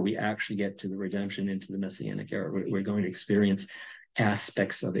before we actually get to the redemption into the Messianic era. We're going to experience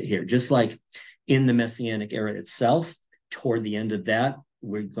aspects of it here. Just like in the Messianic era itself, toward the end of that,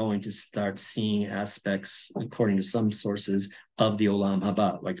 we're going to start seeing aspects, according to some sources, of the Olam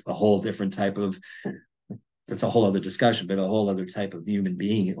Haba, like a whole different type of, that's a whole other discussion, but a whole other type of human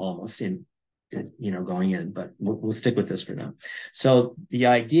being almost going in, but we'll stick with this for now. So the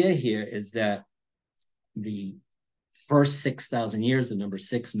idea here is that the first 6,000 years, the number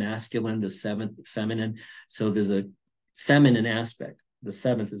 6 masculine, the 7th feminine. So there's a feminine aspect. The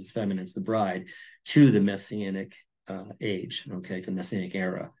 7th is feminine, it's the bride, to the Messianic age, okay, to the Messianic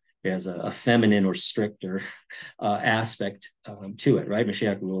era. There's a feminine or stricter aspect to it, right?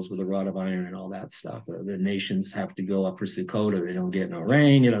 Mashiach rules with a rod of iron and all that stuff. The nations have to go up for Sukkot or they don't get no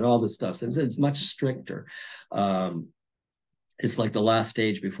rain, all this stuff. So it's much stricter. It's like the last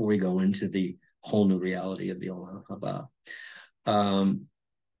stage before we go into the whole new reality of the Olam Haba.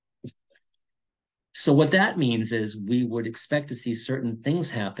 So what that means is we would expect to see certain things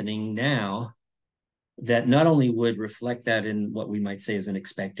happening now that not only would reflect that in what we might say is an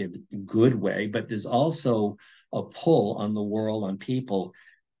expected good way, but there's also a pull on the world, on people,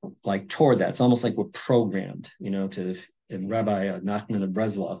 like toward that. It's almost like we're programmed, and Rabbi Nachman of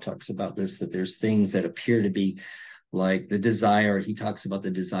Breslov talks about this, that there's things that appear to be like the desire. He talks about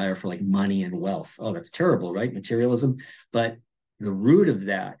the desire for like money and wealth. Oh, that's terrible, right? Materialism. But the root of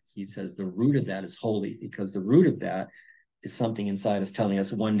that, he says, the root of that is holy, because the root of that is something inside us telling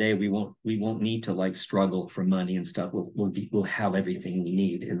us one day we won't need to like struggle for money and stuff. We'll have everything we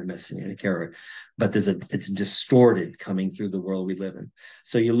need in the Messianic era, but it's distorted coming through the world we live in.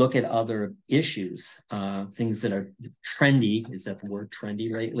 So you look at other issues, things that are trendy. Is that the word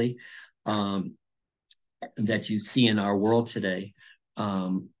trendy lately? That you see in our world today,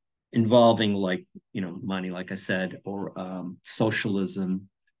 involving like money, like I said, or socialism,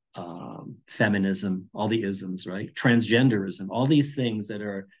 feminism, all the isms, right? Transgenderism, all these things that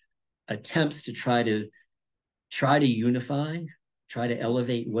are attempts to try to unify, try to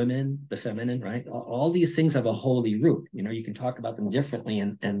elevate women, the feminine, right? All these things have a holy root. You can talk about them differently,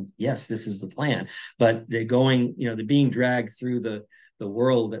 and yes, this is the plan, but they're going, they're being dragged through the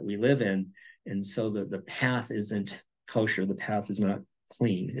world that we live in, and so the path isn't kosher. The path is not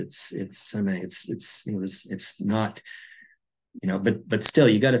clean. It's not. But still,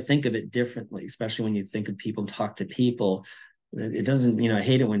 you got to think of it differently, especially when you think of people, talk to people. It doesn't, I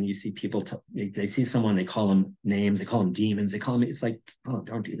hate it when you see people, they see someone, they call them names, they call them demons, they call them, it's like, oh,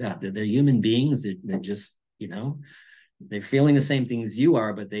 don't do that. They're human beings. They're just, they're feeling the same things you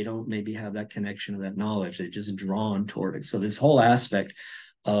are, but they don't maybe have that connection or that knowledge. They're just drawn toward it. So this whole aspect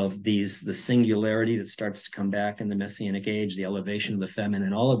of the singularity that starts to come back in the Messianic age, the elevation of the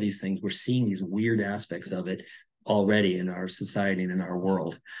feminine, all of these things, we're seeing these weird aspects of it already in our society and in our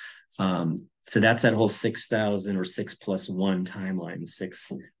world. So that's that whole 6,000 or 6+1 timeline,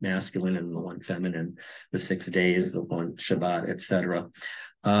 6 masculine and the 1 feminine, the 6 days, the 1 Shabbat, etc.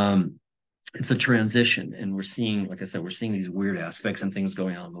 It's a transition, and we're seeing, like I said, we're seeing these weird aspects and things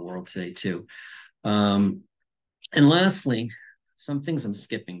going on in the world today too. And lastly, some things I'm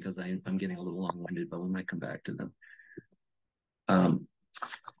skipping because I'm getting a little long-winded, but we might come back to them.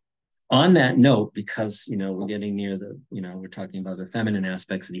 On that note, because, we're getting near we're talking about the feminine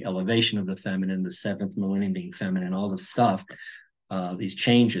aspects of the elevation of the feminine, the 7th millennium being feminine, all this stuff, these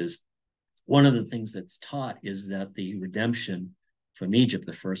changes. One of the things that's taught is that the redemption from Egypt,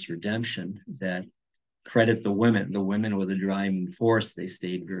 the first redemption, that credit the women were the driving force. They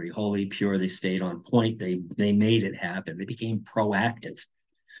stayed very holy, pure. They stayed on point. They made it happen. They became proactive.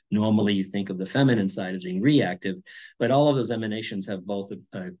 Normally, you think of the feminine side as being reactive, but all of those emanations have both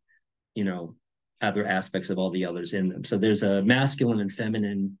other aspects of all the others in them. So there's a masculine and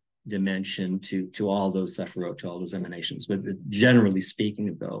feminine dimension to all those sephirot, to all those emanations. But generally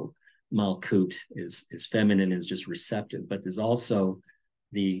speaking, though, Malkut is feminine, is just receptive. But there's also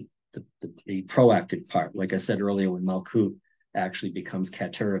the proactive part. Like I said earlier, when Malkut actually becomes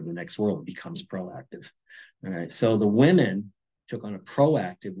Keter of the next world, it becomes proactive. All right. So the women took on a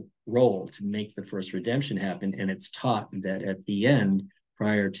proactive role to make the first redemption happen. And it's taught that at the end,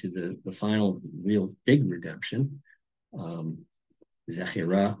 prior to the final real big redemption,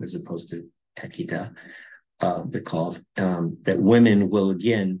 Zechirah, as opposed to Pekida, they're called, that women will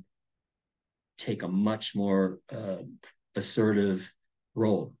again take a much more assertive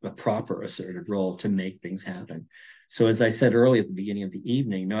role, a proper assertive role to make things happen. So as I said earlier at the beginning of the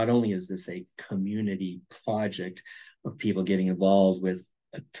evening, not only is this a community project of people getting involved with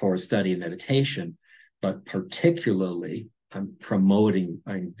Torah study and meditation, but particularly I'm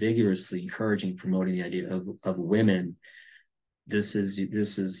vigorously encouraging, promoting the idea of women. This is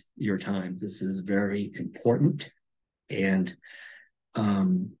your time. This is very important. And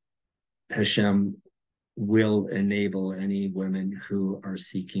Hashem will enable any women who are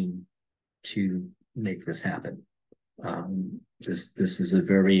seeking to make this happen. This is a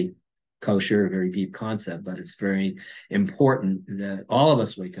very kosher, very deep concept, but it's very important that all of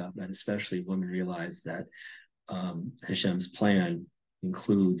us wake up, and especially women realize that Hashem's plan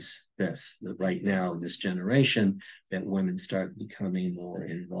includes this, that right now in this generation, that women start becoming more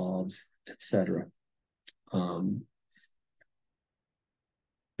involved, etc. And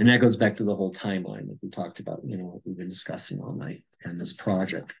that goes back to the whole timeline that we talked about, what we've been discussing all night in this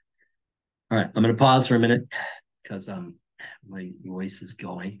project. All right, I'm going to pause for a minute because my voice is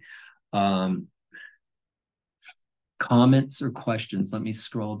going. Comments or questions? Let me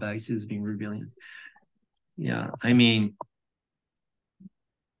scroll back. See who's being revealing. Yeah, I mean,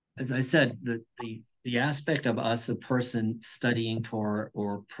 as I said, the aspect of us, a person studying Torah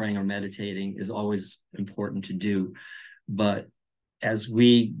or praying or meditating, is always important to do. But as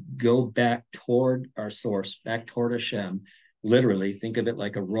we go back toward our source, back toward Hashem, literally think of it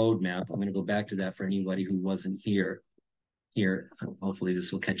like a roadmap. I'm going to go back to that for anybody who wasn't here. Hopefully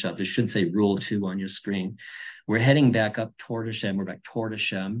this will catch up. It should say rule 2 on your screen. We're heading back up toward Hashem. We're back toward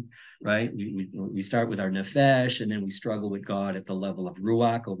Hashem, right? We start with our nefesh, and then we struggle with God at the level of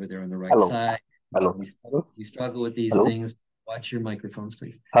ruach over there on the right side. Hello. We struggle with these things. Watch your microphones,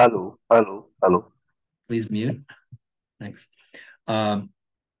 please. Hello. Please mute. Thanks.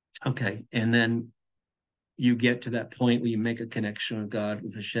 Okay, and then you get to that point where you make a connection with God,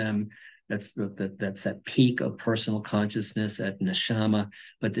 with Hashem. That's that peak of personal consciousness at neshama.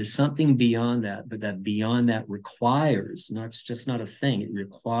 But there's something beyond that. But that beyond that requires not a thing. It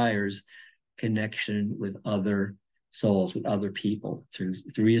requires connection with other souls, with other people through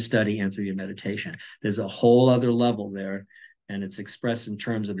your study and through your meditation. There's a whole other level there, and it's expressed in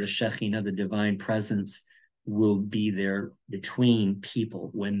terms of the Shekhinah, the divine presence, will be there between people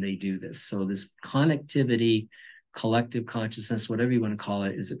when they do this. So this connectivity, collective consciousness, whatever you want to call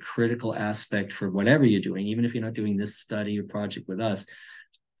it, is a critical aspect for whatever you're doing. Even if you're not doing this study or project with us,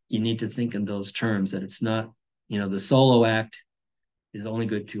 you need to think in those terms, that it's not, the solo act is only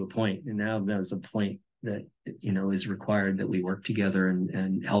good to a point. And now there's a point that, is required that we work together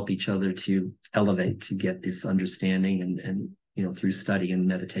and help each other to elevate, to get this understanding and through study and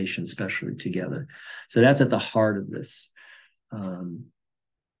meditation, especially together. So that's at the heart of this. And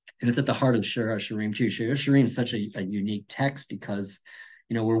it's at the heart of Shir Hashirim too. Shir Hashirim is such a unique text because,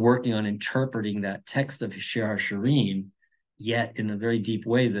 we're working on interpreting that text of Shir Hashirim, yet in a very deep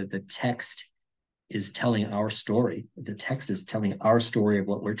way that the text is telling our story. The text is telling our story of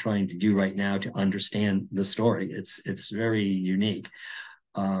what we're trying to do right now to understand the story. It's very unique.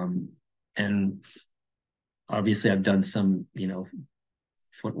 And obviously I've done some,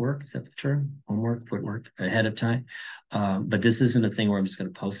 footwork, is that the term? Homework, footwork ahead of time. But this isn't a thing where I'm just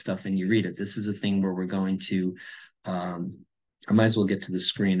going to post stuff and you read it. This is a thing where we're going to, I might as well get to the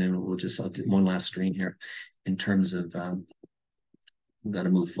screen and I'll do one last screen here in terms of, I've got to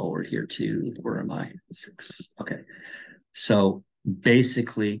move forward here to, where am I? 6. Okay. So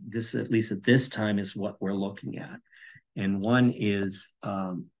basically this, at least at this time, is what we're looking at. And one is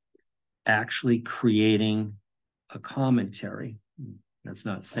actually creating a commentary. That's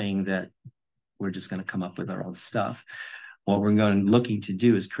not saying that we're just going to come up with our own stuff. What we're looking to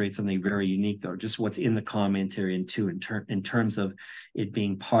do is create something very unique, though, just what's in the commentary, and too, in terms of it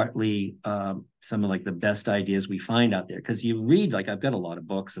being partly some of like the best ideas we find out there. Because you read, like, I've got a lot of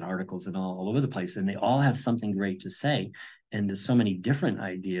books and articles and all over the place, and they all have something great to say. And there's so many different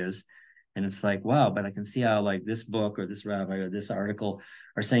ideas. And it's like, wow, but I can see how, like, this book or this rabbi or this article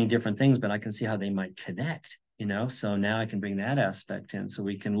are saying different things, but I can see how they might connect, So now I can bring that aspect in, so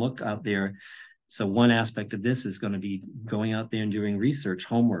we can look out there. So one aspect of this is going to be going out there and doing research,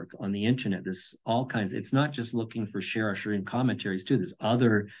 homework on the internet. There's all kinds. It's not just looking for Shir Hashirim commentaries too. There's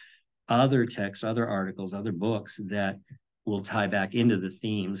other texts, other articles, other books that will tie back into the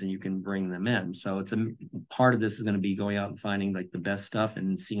themes, and you can bring them in. So it's a part of this is going to be going out and finding like the best stuff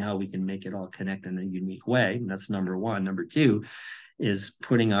and seeing how we can make it all connect in a unique way. And that's number one. Number two is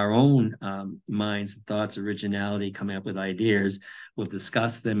putting our own minds, thoughts, originality, coming up with ideas. We'll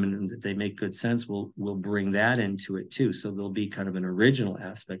discuss them, and if they make good sense, we'll bring that into it too. So there'll be kind of an original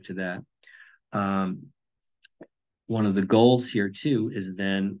aspect to that. One of the goals here too is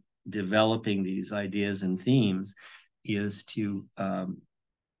then developing these ideas and themes is to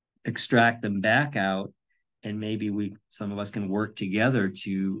extract them back out, and maybe some of us can work together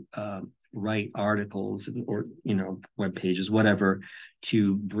to write articles or web pages, whatever,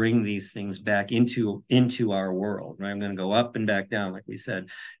 to bring these things back into our world. Right, I'm going to go up and back down, like we said,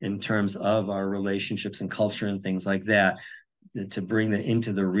 in terms of our relationships and culture and things like that, to bring that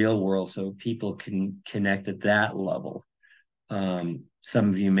into the real world so people can connect at that level. Some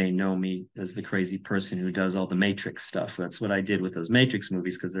of you may know me as the crazy person who does all the Matrix stuff. That's what I did with those Matrix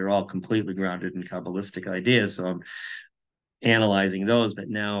movies, because they're all completely grounded in Kabbalistic ideas. So I'm analyzing those, but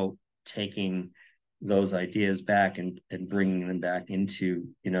now taking those ideas back and bringing them back into,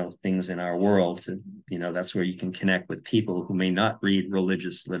 things in our world. To, that's where you can connect with people who may not read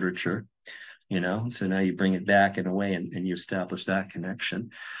religious literature. So now you bring it back in a way and you establish that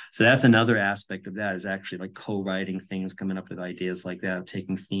connection. So that's another aspect of that, is actually like co-writing things, coming up with ideas like that,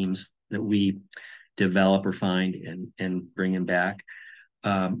 taking themes that we develop or find and bring them back.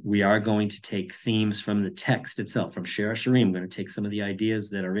 We are going to take themes from the text itself, from Shir Hashirim. We're going to take some of the ideas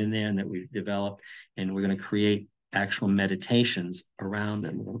that are in there and that we've developed, and we're going to create actual meditations around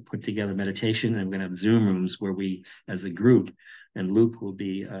them. We're going to put together meditation, and we're going to have Zoom rooms where we, as a group, and Luke will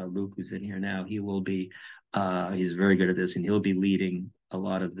be, Luke who's in here now, he will be, he's very good at this, and he'll be leading a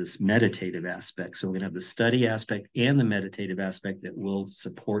lot of this meditative aspect. So we're gonna have the study aspect and the meditative aspect that will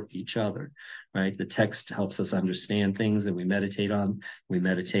support each other, right? The text helps us understand things that we meditate on. We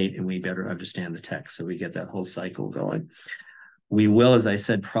meditate and we better understand the text. So we get that whole cycle going. We will, as I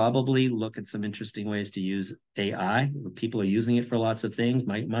said, probably look at some interesting ways to use AI. People are using it for lots of things.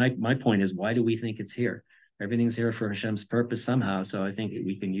 My point is, why do we think it's here? Everything's here for Hashem's purpose somehow. So I think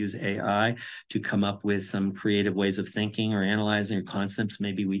we can use AI to come up with some creative ways of thinking or analyzing or concepts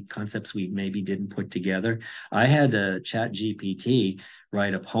we maybe didn't put together. I had a Chat GPT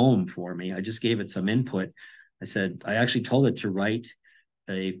write a poem for me. I just gave it some input. I actually told it to write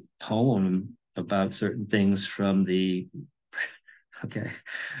a poem about certain things from the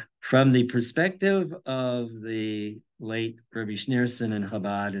perspective of the late Rabbi Schneerson and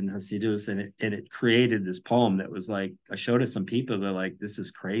Chabad and Hasidus, and it created this poem that was like, I showed it to some people, they're like, this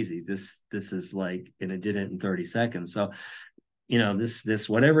is crazy. This is like, and it did it in 30 seconds. So, this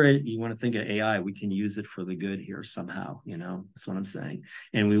whatever you want to think of AI, we can use it for the good here somehow. That's what I'm saying.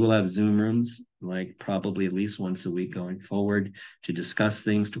 And we will have Zoom rooms, like probably at least once a week going forward, to discuss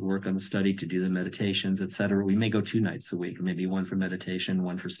things, to work on the study, to do the meditations, etc. We may go 2 nights a week, maybe one for meditation,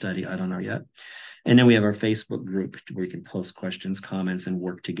 one for study. I don't know yet. And then we have our Facebook group where you can post questions, comments, and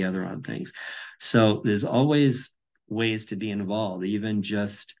work together on things. So there's always ways to be involved, even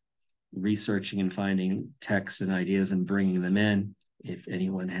just researching and finding texts and ideas and bringing them in. If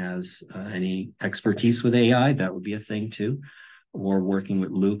anyone has any expertise with AI, that would be a thing too, or working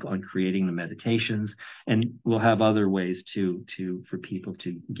with Luke on creating the meditations. And we'll have other ways too, for people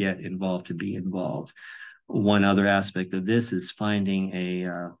to get involved, to be involved. One other aspect of this is finding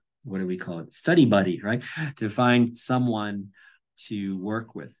a, what do we call it? Study buddy, right? To find someone to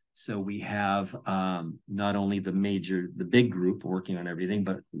work with. So we have not only the big group working on everything,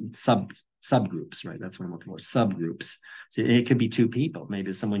 but subgroups, right? That's what I'm looking for, subgroups. So it could be 2 people,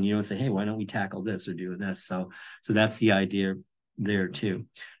 maybe someone, say, hey, why don't we tackle this or do this? So that's the idea there too.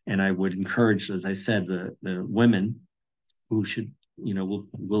 And I would encourage, as I said, the women who should,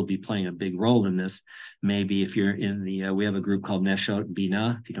 will be playing a big role in this. Maybe if you're in we have a group called Neshot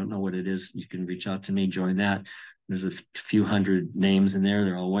Bina. If you don't know what it is, you can reach out to me, join that. There's a few hundred names in there.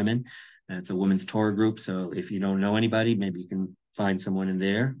 They're all women. And it's a women's Torah group. So if you don't know anybody, maybe you can find someone in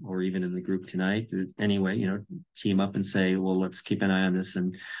there or even in the group tonight. Anyway, team up and say, well, let's keep an eye on this.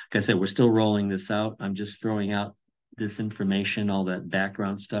 And like I said, we're still rolling this out. I'm just throwing out this information, all that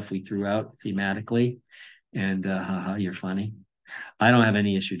background stuff we threw out thematically. And you're funny. I don't have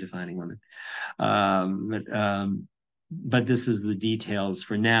any issue defining women. But this is the details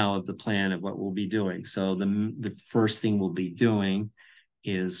for now of the plan of what we'll be doing. So the first thing we'll be doing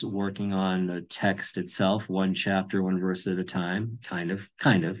is working on the text itself, 1 chapter, 1 verse at a time, kind of,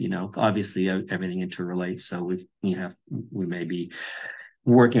 obviously everything interrelates. So we may be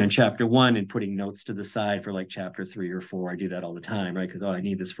working on chapter 1 and putting notes to the side for like chapter 3 or 4. I do that all the time, right? Because, I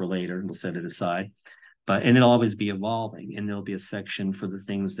need this for later, and we'll set it aside. And it'll always be evolving, and there'll be a section for the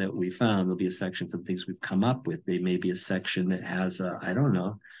things that we found. There'll be a section for the things we've come up with. There may be a section that has, I don't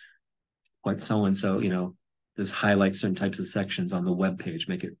know, what so-and-so, just highlight certain types of sections on the web page,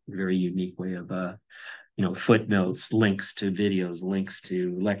 make it a very unique way of, footnotes, links to videos, links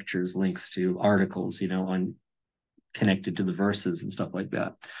to lectures, links to articles, on connected to the verses and stuff like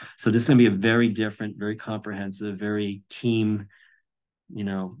that. So this is going to be a very different, very comprehensive, very team,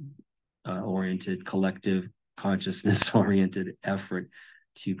 oriented, collective consciousness oriented effort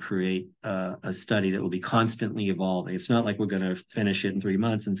to create a study that will be constantly evolving. It's not like we're going to finish it in 3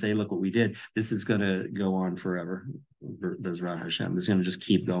 months and say, look what we did. This is going to go on forever. Bezrat Hashem. This is going to just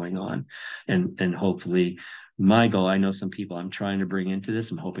keep going on. And hopefully my goal, I know some people I'm trying to bring into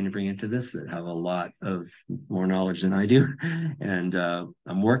this, I'm hoping to bring into this that have a lot of more knowledge than I do. And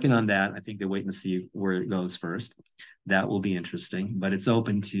I'm working on that. I think they're waiting to see where it goes first. That will be interesting, but it's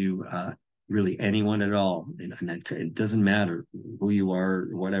open to really anyone at all. And it doesn't matter who you are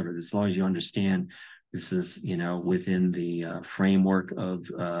or whatever, as long as you understand this is, within the framework of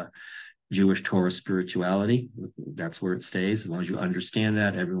Jewish Torah spirituality. That's where it stays. As long as you understand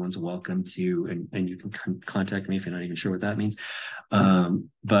that, everyone's welcome to, and you can contact me if you're not even sure what that means.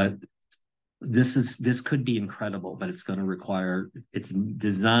 But this could be incredible, but it's going to require, it's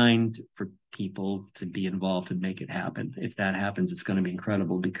designed for people to be involved and make it happen. If that happens, it's going to be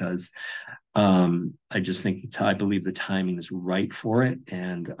incredible because I just think, I believe the timing is right for it.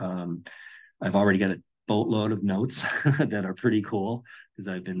 And I've already got a boatload of notes that are pretty cool because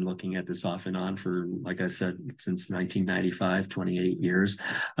I've been looking at this off and on for, like I said, since 1995, 28 years.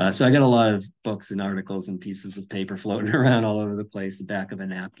 So I got a lot of books and articles and pieces of paper floating around all over the place, the back of a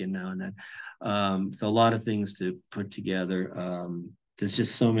napkin now and then. So a lot of things to put together. There's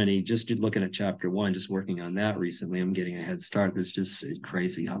just so many, just looking at chapter 1, just working on that recently, I'm getting a head start. There's just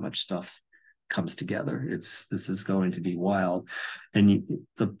crazy how much stuff comes together. This is going to be wild. And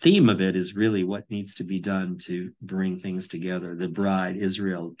the theme of it is really what needs to be done to bring things together. The bride,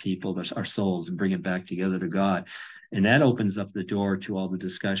 Israel, people, our souls, and bring it back together to God. And that opens up the door to all the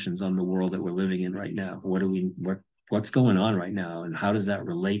discussions on the world that we're living in right now. What's going on right now, and how does that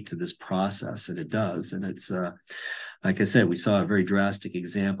relate to this process? And it does. And it's like I said, we saw a very drastic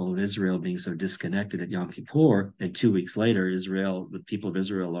example of Israel being so disconnected at Yom Kippur, and 2 weeks later, the people of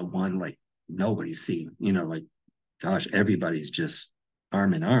Israel are one like nobody's seen. Like, gosh, everybody's just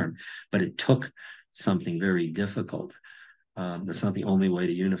arm in arm. But it took something very difficult. That's not the only way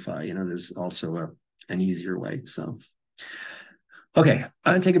to unify. There's also an easier way. So. Okay,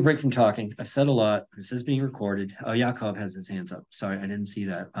 I'm gonna take a break from talking. I've said a lot. This is being recorded. Oh, Yaakov has his hands up. Sorry, I didn't see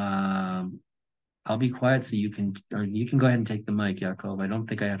that. I'll be quiet so you can go ahead and take the mic, Yaakov. I don't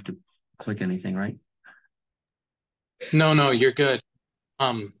think I have to click anything, right? No, you're good.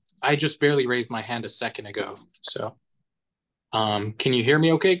 I just barely raised my hand a second ago. So, can you hear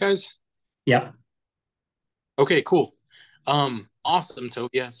me okay, guys? Yeah. Okay, cool. Awesome,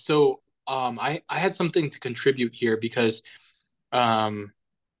 Tobia. So, I had something to contribute here because, um,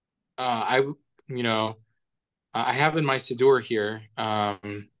 I, you know, I have in my Siddur here,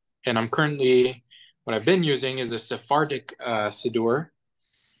 and what I've been using is a Sephardic Siddur.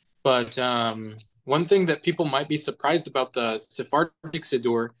 But one thing that people might be surprised about the Sephardic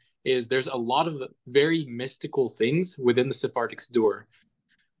Siddur is there's a lot of very mystical things within the Sephardic Siddur.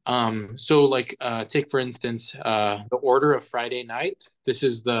 So, like, take for instance the order of Friday night. This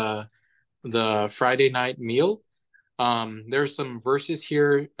is the Friday night meal. There's some verses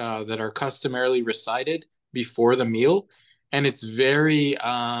here that are customarily recited before the meal, and it's very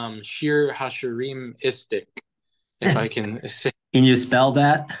Shir Hashirim-istic, if I can say. Can you spell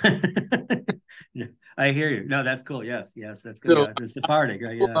that? I hear you. No, that's cool. Yes, that's good. So, Yeah, it's Sephardic,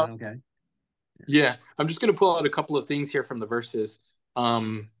 right? Yeah, okay. yeah, I'm just going to pull out a couple of things here from the verses.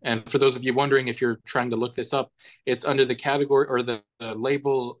 And for those of you wondering if you're trying to look this up, it's under the category or the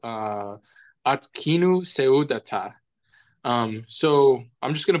label Atkinu Seudata. So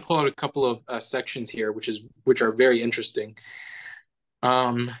I'm just going to pull out a couple of sections here, which are very interesting.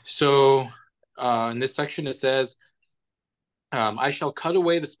 So in this section it says, I shall cut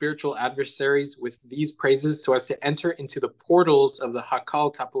away the spiritual adversaries with these praises so as to enter into the portals of the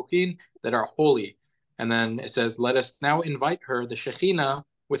Hakal Tapuhin that are holy. And then it says, let us now invite her, the Shekhinah,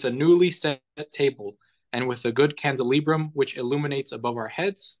 with a newly set table and with a good candelabrum which illuminates above our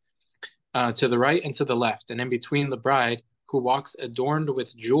heads, to the right and to the left, and in between the bride, who walks adorned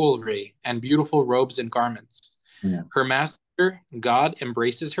with jewelry and beautiful robes and garments. Yeah. Her master, God,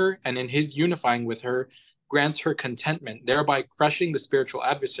 embraces her, and in his unifying with her, grants her contentment, thereby crushing the spiritual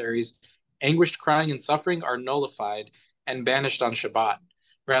adversaries. Anguished crying and suffering are nullified and banished on Shabbat.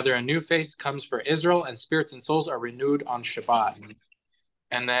 Rather, a new face comes for Israel, and spirits and souls are renewed on Shabbat.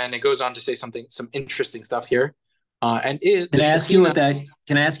 And then it goes on to say some interesting stuff here. Can I ask you what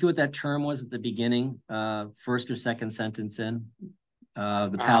that term was at the beginning, first or second sentence in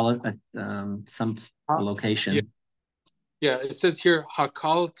the palace, some location? Yeah, it says here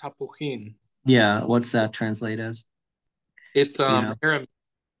Hakal Tapuhin. Yeah, what's that translate as? It's here,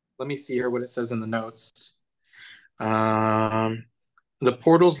 let me see here what it says in the notes. The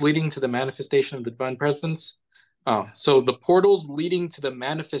portals leading to the manifestation of the divine presence. Oh, so the portals leading to the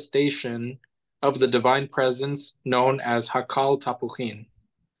manifestation of the divine presence known as Hakal Tapuhin.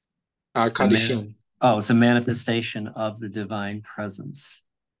 Kadishin. It's a manifestation of the divine presence.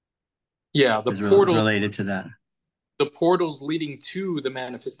 Yeah, the portals related to that. The portals leading to the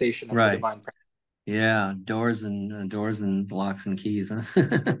manifestation of the divine presence. Yeah, doors and locks and keys. Huh?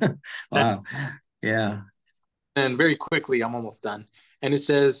 Wow. Yeah. And very quickly, I'm almost done. And it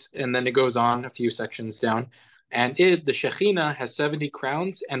says, and then it goes on a few sections down. And the Shekhinah, has 70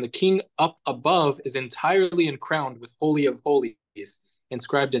 crowns, and the king up above is entirely encrowned with Holy of Holies.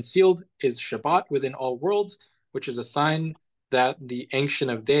 Inscribed and sealed is Shabbat within all worlds, which is a sign that the Ancient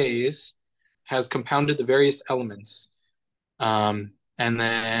of Days has compounded the various elements. That's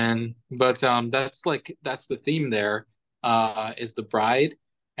the theme there, is the bride,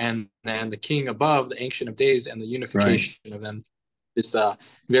 and then the king above, the Ancient of Days, and the unification of them. This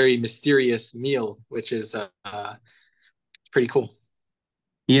very mysterious meal, which is pretty cool.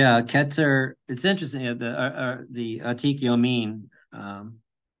 Yeah, Ketzer. It's interesting. The Atik Yomin,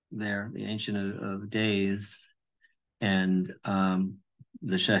 there, the Ancient of Days, and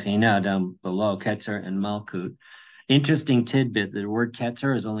the Shekhinah down below, Ketzer and Malkut. Interesting tidbit: the word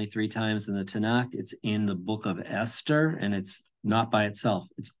Ketzer is only 3 times in the Tanakh. It's in the book of Esther, and it's not by itself.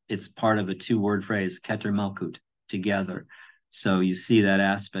 It's part of a 2-word phrase, Keter Malkut, together. So you see that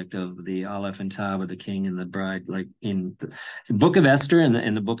aspect of the Aleph and Tav, the king and the bride, like in the Book of Esther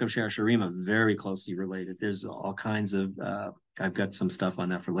and the Book of Shir Hashirim are very closely related. There's all kinds of, I've got some stuff on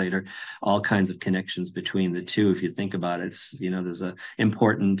that for later, all kinds of connections between the two. If you think about it, it's, there's a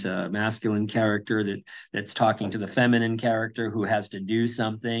important masculine character that's talking to the feminine character who has to do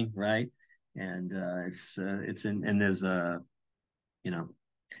something, right? And and there's a,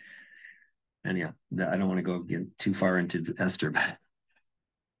 and yeah, I don't want to get too far into Esther, but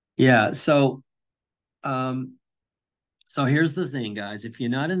yeah. So here's the thing, guys. If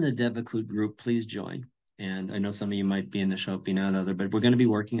you're not in the Devakut group, please join. And I know some of you might be in the Shopi, not other, but we're going to be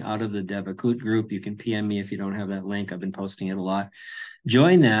working out of the Devakut group. You can PM me if you don't have that link. I've been posting it a lot.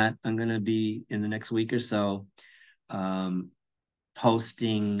 Join that. I'm going to be in the next week or so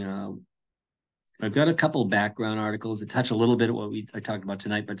posting. I've got a couple background articles that touch a little bit of what I talked about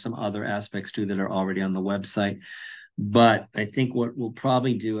tonight, but some other aspects too that are already on the website. But I think what we'll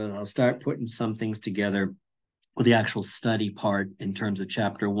probably do is I'll start putting some things together with the actual study part in terms of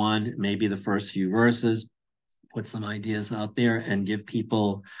chapter 1, maybe the first few verses, put some ideas out there and give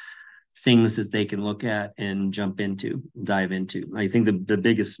people things that they can look at and dive into. I think the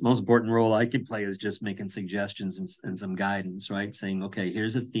biggest, most important role I could play is just making suggestions and some guidance, right? Saying, okay,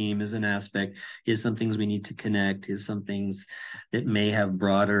 here's a theme, here's an aspect, here's some things we need to connect, here's some things that may have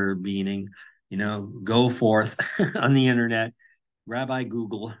broader meaning. Go forth on the internet, Rabbi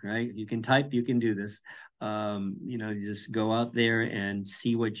Google, right? You can type, you can do this. Just go out there and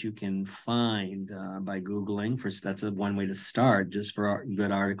see what you can find by Googling. That's one way to start, just for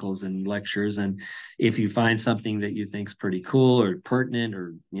good articles and lectures. And if you find something that you think is pretty cool or pertinent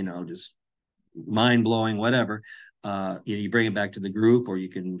or, just mind-blowing, whatever, you bring it back to the group, or you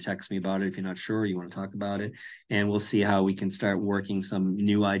can text me about it if you're not sure, you want to talk about it, and we'll see how we can start working some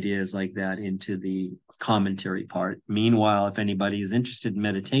new ideas like that into the commentary part. Meanwhile, if anybody is interested in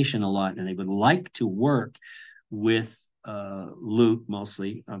meditation a lot and they would like to work with Luke,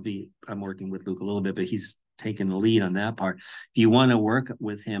 mostly, I'm working with Luke a little bit, but he's taken the lead on that part. If you want to work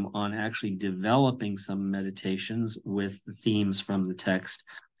with him on actually developing some meditations with the themes from the text,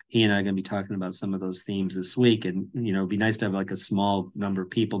 he and I are going to be talking about some of those themes this week. And, it'd be nice to have like a small number of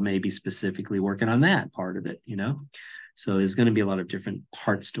people maybe specifically working on that part of it, So there's going to be a lot of different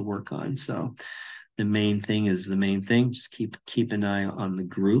parts to work on. So the main thing is the main thing. Just keep an eye on the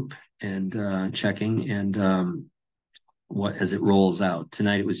group and checking and what as it rolls out.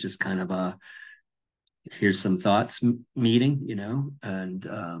 Tonight it was just kind of a here's some thoughts meeting, and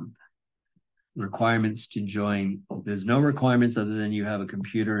requirements to join. There's no requirements other than you have a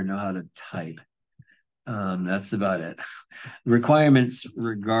computer and know how to type. That's about it. Requirements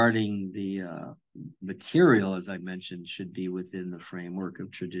regarding the material, as I mentioned, should be within the framework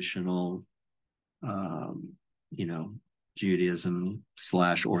of traditional, Judaism /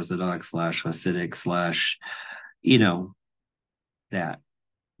 Orthodox / Hasidic / that.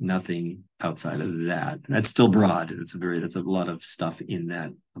 Nothing outside of that. That's still broad. That's a lot of stuff in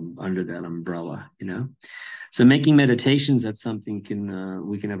that under that umbrella, So making meditations, that's something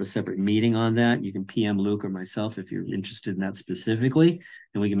we can have a separate meeting on that. You can PM Luke or myself if you're interested in that specifically,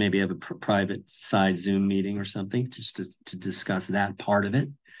 and we can maybe have a private side Zoom meeting or something just to discuss that part of it.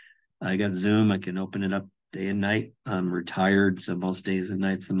 I got Zoom. I can open it up day and night. I'm retired, so most days and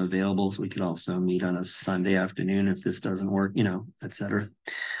nights I'm available. So we could also meet on a Sunday afternoon if this doesn't work, etc.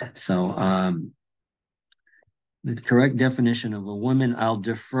 So the correct definition of a woman, I'll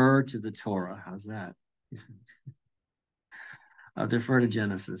defer to the Torah. How's that? I'll defer to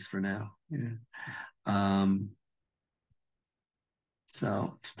Genesis for now. Yeah.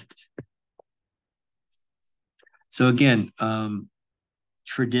 So again,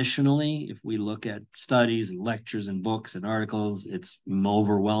 traditionally, if we look at studies and lectures and books and articles, it's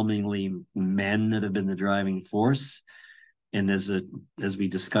overwhelmingly men that have been the driving force. And as we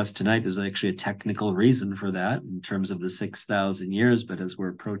discussed tonight, there's actually a technical reason for that in terms of the 6,000 years. But as we're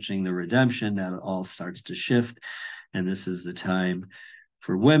approaching the redemption, that all starts to shift. And this is the time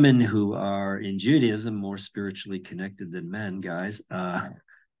for women who are in Judaism more spiritually connected than men, guys.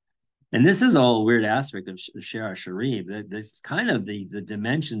 And this is all a weird aspect of Shir Hashirim. That's kind of the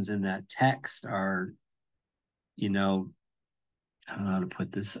dimensions in that text are, I don't know how to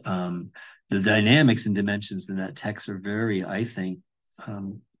put this. The dynamics and dimensions in that text are very, I think,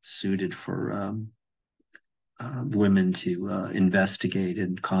 suited for women to investigate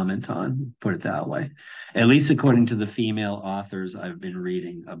and comment on, put it that way. At least according to the female authors I've been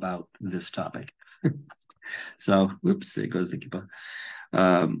reading about this topic. So, whoops, there goes the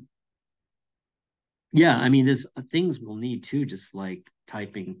kippah. Yeah, I mean, there's things we'll need too, just like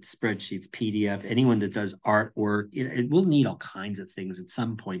typing spreadsheets, PDF, anyone that does artwork, it will need all kinds of things at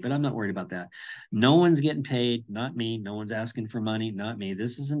some point, but I'm not worried about that. No one's getting paid, not me. No one's asking for money, not me.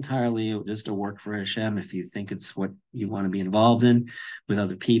 This is entirely just a work for Hashem. If you think it's what you want to be involved in with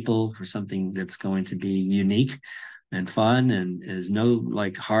other people for something that's going to be unique and fun, and there's no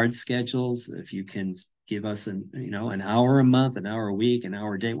like hard schedules. If you can give us an hour a month, an hour a week, an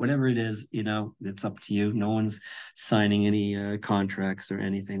hour a day, whatever it is, it's up to you. No one's signing any contracts or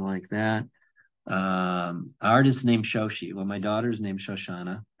anything like that. Artist named Shoshi. Well, my daughter's named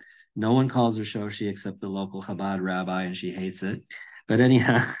Shoshana. No one calls her Shoshi except the local Chabad rabbi, and she hates it. But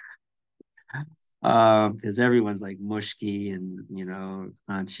anyhow, because everyone's like Mushki and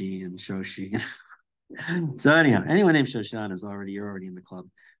Anchi and Shoshi. So anyhow, anyone named Shoshana is you're already in the club.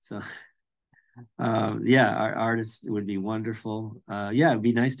 So yeah, our artists would be wonderful. Yeah, it'd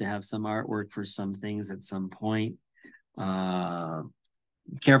be nice to have some artwork for some things at some point.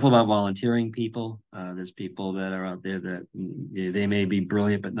 Careful about volunteering people. There's people that are out there that they may be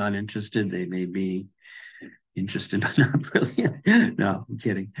brilliant but not interested. They may be interested but not brilliant. No, I'm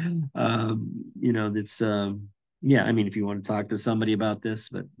kidding. That's yeah, I mean, if you want to talk to somebody about this,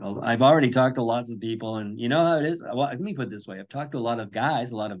 but I've already talked to lots of people, and you know how it is. Well, let me put it this way: I've talked to a lot of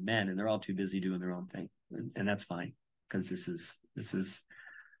guys, a lot of men, and they're all too busy doing their own thing, and that's fine, because this is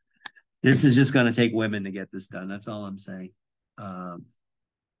just going to take women to get this done. That's all I'm saying.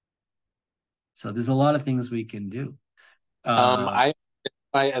 So there's a lot of things we can do. I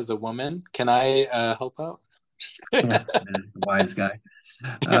identify as a woman. Can I help out? Wise guy.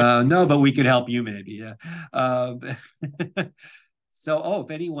 No, but we could help you maybe. Yeah. So, if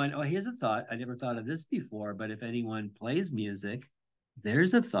anyone, here's a thought. I never thought of this before, but if anyone plays music,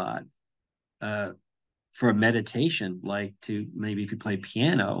 there's a thought for a meditation, like to maybe if you play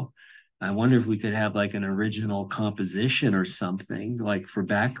piano, I wonder if we could have like an original composition or something like for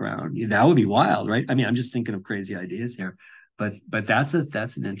background. That would be wild, right? I mean, I'm just thinking of crazy ideas here, but that's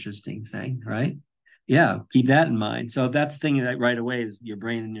an interesting thing, right? Yeah, keep that in mind. So if that's thinking that right away is your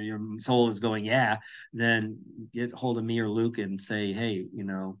brain and your soul is going, yeah, then get hold of me or Luke and say, hey,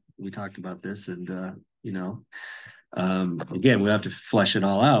 we talked about this, and again, we'll have to flesh it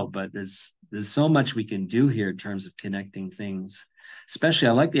all out, but there's so much we can do here in terms of connecting things. Especially,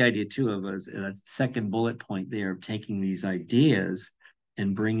 I like the idea too of a second bullet point there of taking these ideas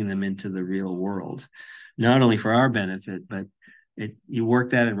and bringing them into the real world, not only for our benefit, but you work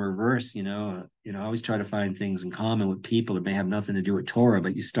that in reverse. I always try to find things in common with people that may have nothing to do with Torah,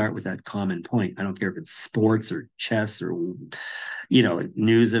 but you start with that common point. I don't care if it's sports or chess or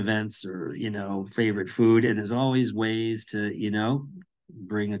news events or favorite food, and there's always ways to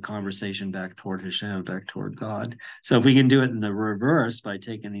bring a conversation back toward Hashem, back toward God. So if we can do it in the reverse by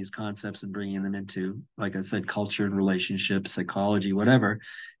taking these concepts and bringing them into, like I said, culture and relationships, psychology, whatever,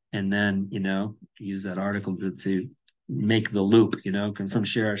 and then use that article to make the loop, from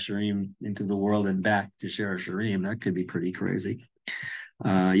Shir Hashirim into the world and back to Shir Hashirim. That could be pretty crazy.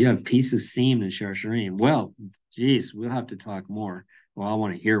 You have pieces themed in Shir Hashirim. Well, geez, we'll have to talk more. Well, I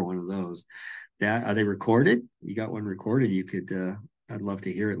want to hear one of those. Are they recorded? You got one recorded? You could. I'd love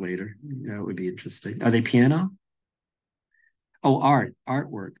to hear it later. That would be interesting. Are they piano? Oh,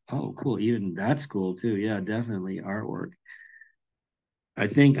 artwork. Oh, cool. Even that's cool too. Yeah, definitely artwork. I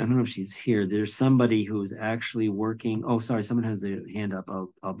don't know if she's here. There's somebody who's actually working. Oh, sorry, someone has their hand up.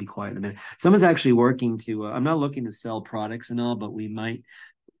 I'll be quiet in a minute. Someone's actually working to. I'm not looking to sell products and all, but we might.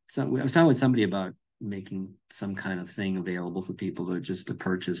 I was talking with somebody about making some kind of thing available for people to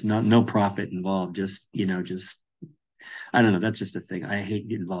purchase. No profit involved. Just I don't know. That's just a thing. I hate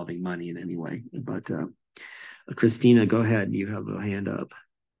involving money in any way. But Christina, go ahead. You have a hand up.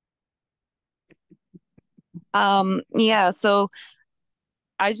 Yeah, so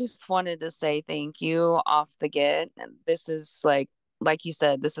I just wanted to say thank you off the get. This is like you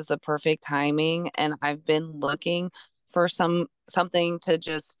said, this is a perfect timing, and I've been looking for something to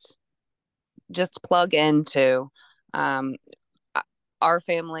just plug into. Um, our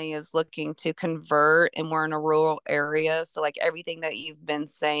family is looking to convert, and we're in a rural area, so like everything that you've been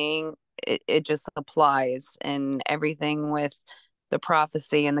saying, it just applies, and everything with the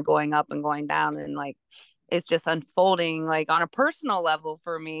prophecy and the going up and going down, and like it's just unfolding like on a personal level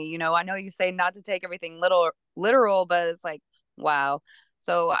for me. I know you say not to take everything literal, but it's like wow.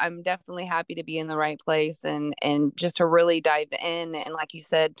 So I'm definitely happy to be in the right place, and just to really dive in, and like you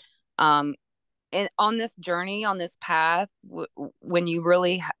said, um and on this journey, on this path, when you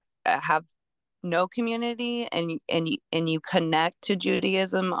really have no community, and you connect to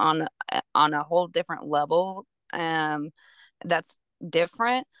Judaism on a whole different level, that's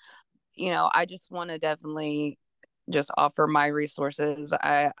different. I just want to definitely just offer my resources.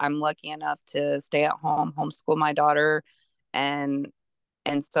 I'm lucky enough to stay at home, homeschool my daughter, and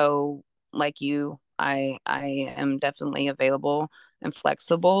so like you, I am definitely available and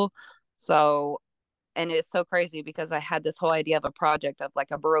flexible. So, and it's so crazy because I had this whole idea of a project of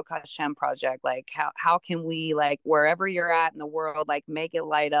like a Baruch Hashem project. Like how can we, like, wherever you're at in the world, like make it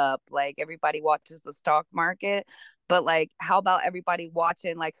light up? Like everybody watches the stock market, but like how about everybody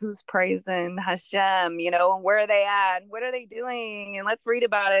watching like who's praising Hashem, you know, and where are they at? What are they doing? And let's read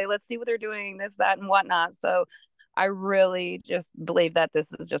about it. Let's see what they're doing, this, that, and whatnot. So I really just believe that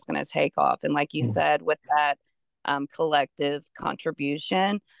this is just going to take off. And like you said, with that collective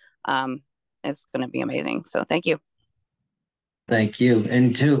contribution, um, it's going to be amazing. So thank you. Thank you.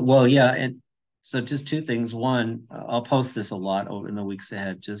 And two, well, yeah. And so just two things. One, I'll post this a lot over in the weeks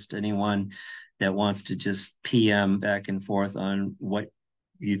ahead. Just anyone that wants to just PM back and forth on what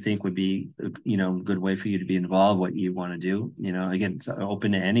you think would be, you know, a good way for you to be involved, what you want to do. You know, again, it's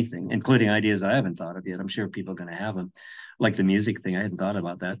open to anything, including ideas I haven't thought of yet. I'm sure people are going to have them, like the music thing. I hadn't thought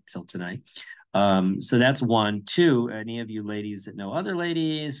about that till tonight. So that's one. Two, any of you ladies that know other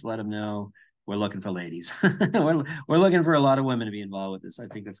ladies, let them know we're looking for ladies. we're looking for a lot of women to be involved with this. I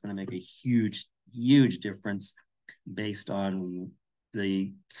think that's going to make a huge, huge difference based on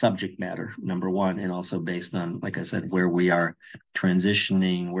the subject matter, number one, and also based on, like I said, where we are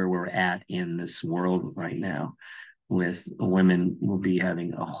transitioning, where we're at in this world right now. With women will be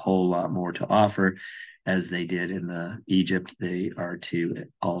having a whole lot more to offer, as they did in the Egypt, they are to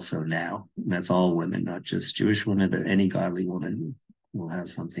also now. And that's all women, not just Jewish women, but any godly woman will have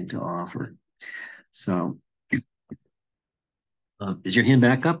something to offer. So is your hand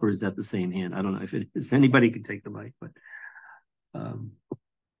back up, or is that the same hand? I don't know if it is. Anybody can take the mic, but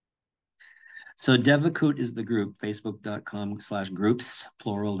so Devakut is the group, facebook.com/groups,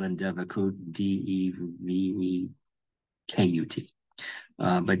 plural, then Devakut, DEVEKUT.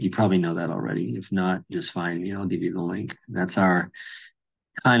 But you probably know that already. If not, just find me. I'll give you the link. That's our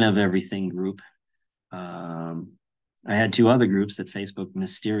kind of everything group. I had two other groups that Facebook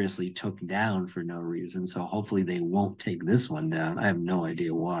mysteriously took down for no reason. So hopefully they won't take this one down. I have no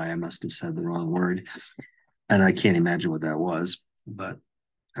idea why. I must have said the wrong word. And I can't imagine what that was. But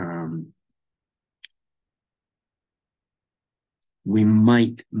we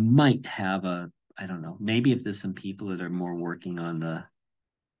might have I don't know, maybe if there's some people that are more working on the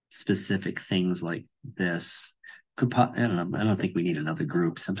specific things like this, I don't know. I don't think we need another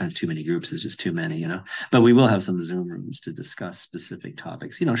group. Sometimes too many groups is just too many, you know. But we will have some Zoom rooms to discuss specific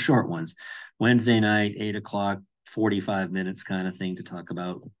topics, you know, short ones. Wednesday night, 8 o'clock, 45 minutes kind of thing to talk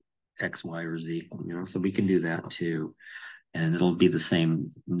about X, Y, or Z, you know. So we can do that too. And it'll be the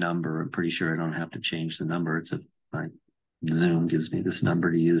same number. I'm pretty sure I don't have to change the number. It's my Zoom gives me this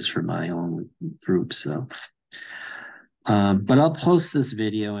number to use for my own group. So but I'll post this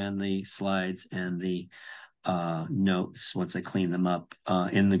video and the slides and the notes once I clean them up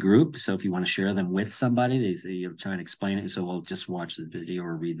in the group. So if you want to share them with somebody, they say you're trying to explain it. So we'll just watch the video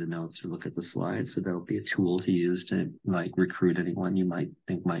or read the notes or look at the slides. So that'll be a tool to use to like recruit anyone you might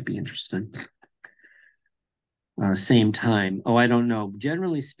think might be interested. Same time. Oh, I don't know.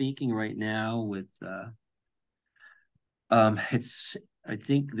 Generally speaking, right now with I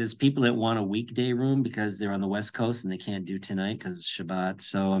think there's people that want a weekday room because they're on the West Coast and they can't do tonight because it's Shabbat.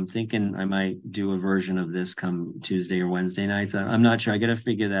 So I'm thinking I might do a version of this come Tuesday or Wednesday nights. I'm not sure. I got to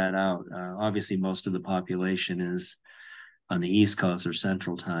figure that out. Obviously, most of the population is on the East Coast or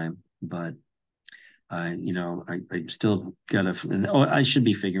Central Time, but I still got to. Oh, I should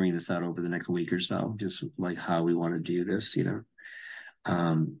be figuring this out over the next week or so, just like how we want to do this, you know.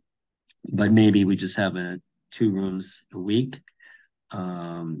 But maybe we just have 2 rooms a week.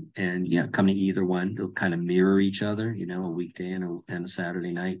 And yeah, come to either one. They'll kind of mirror each other, you know, a weekday and a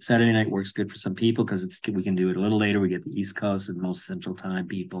Saturday night. Saturday night works good for some people because we can do it a little later. We get the East Coast and most Central Time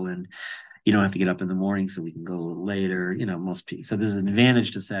people, and you don't have to get up in the morning, so we can go a little later. You know, most people. So there's an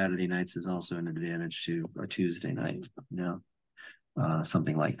advantage to Saturday nights. There's also an advantage to a Tuesday night. You know,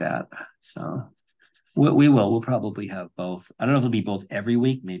 something like that. So we'll probably have both. I don't know if it'll be both every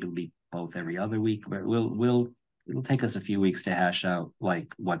week. Maybe it'll be both every other week, but it'll take us a few weeks to hash out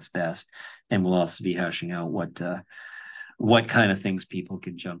like what's best, and we'll also be hashing out what kind of things people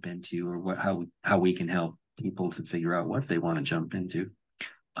can jump into, or how we can help people to figure out what they want to jump into.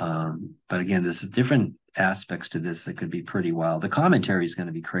 But again, there's different aspects to this that could be pretty wild. The commentary is going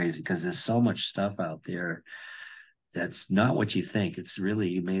to be crazy because there's so much stuff out there that's not what you think. It's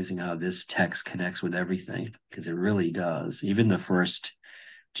really amazing how this text connects with everything, because it really does. Even the first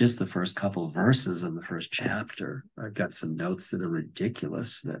couple of verses of the first chapter, I've got some notes that are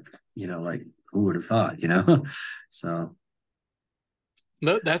ridiculous that, you know, like who would have thought, you know? So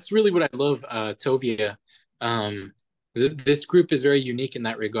No, that's really what I love, Tovia. This group is very unique in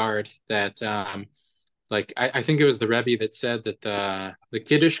that regard. That like I think it was the Rebbe that said that the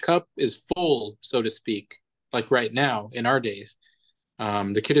Kiddush cup is full, so to speak. Like right now in our days,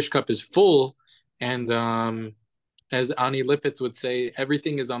 the Kiddush cup is full, and as Ani Lippitz would say,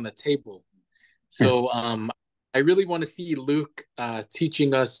 everything is on the table. So I really want to see Luke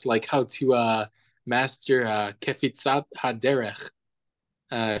teaching us like how to master kefitzat haderech,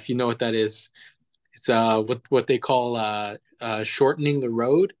 if you know what that is. It's what they call shortening the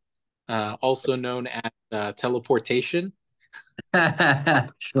road, also known as teleportation.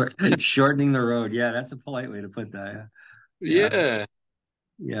 shortening the road. Yeah, that's a polite way to put that. Yeah.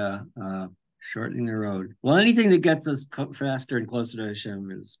 Yeah. Yeah. Shortening the road. Well, anything that gets us faster and closer to Hashem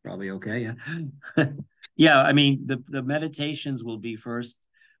is probably okay. Yeah. Yeah. I mean, the meditations will be first.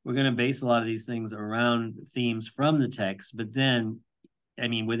 We're going to base a lot of these things around themes from the text, but then, I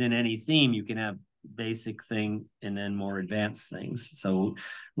mean, within any theme, you can have basic thing and then more advanced things. So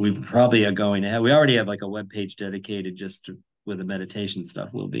we probably are going to have, we already have like a web page dedicated just to, with the meditation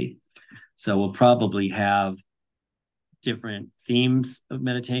stuff will be. So we'll probably have different themes of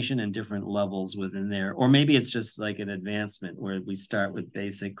meditation and different levels within there. Or maybe it's just like an advancement where we start with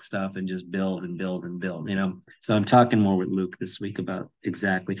basic stuff and just build and build and build, you know. So I'm talking more with Luke this week about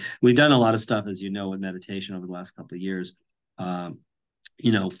exactly. We've done a lot of stuff, as you know, with meditation over the last couple of years.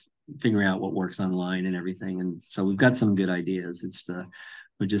 You know, figuring out what works online and everything. And so we've got some good ideas. It's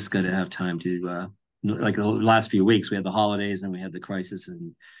we just got to have time to like the last few weeks, we had the holidays and we had the crisis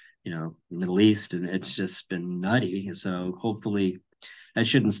in, you know, the Middle East, and it's just been nutty. So hopefully that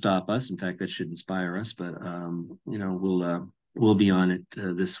shouldn't stop us. In fact, that should inspire us. But you know, we'll be on it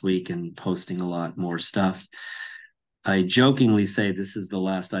this week and posting a lot more stuff. I jokingly say this is the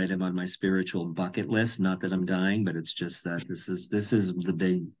last item on my spiritual bucket list. Not that I'm dying, but it's just that this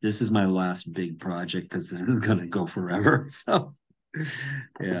is my last big project because this is going to go forever. So,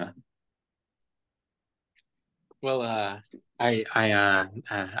 yeah. Well, I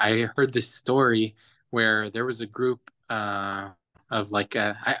heard this story where there was a group of like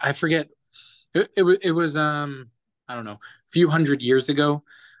I forget it was I don't know, a few hundred years ago,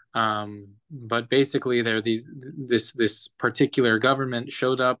 but basically there this particular government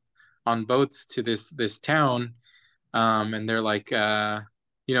showed up on boats to this town, and they're like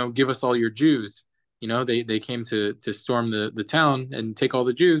you know, give us all your Jews. You know, they came to storm the town and take all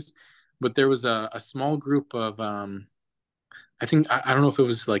the Jews, but there was a small group of I think I don't know if it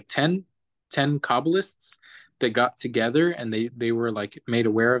was like ten Kabbalists that got together, and they were like made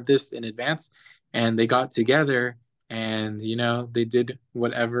aware of this in advance, and they got together, and you know, they did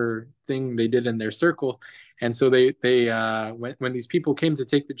whatever thing they did in their circle. And so they when these people came to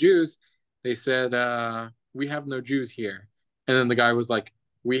take the Jews, they said, we have no Jews here. And then the guy was like,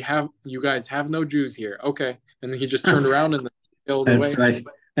 you guys have no Jews here, okay. And then he just turned around and sailed That's away. right.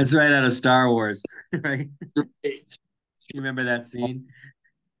 That's right out of Star Wars, right? You remember that scene?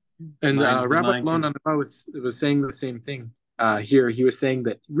 And Rabbi Lon was saying the same thing here. He was saying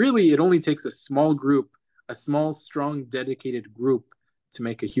that really it only takes a small group, a small, strong, dedicated group to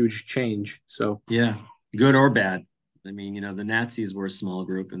make a huge change. So yeah, good or bad. I mean, you know, the Nazis were a small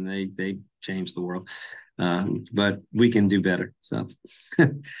group and they changed the world, but we can do better. So,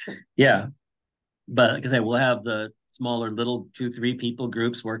 yeah. But like I say, we'll have the smaller little 2-3 people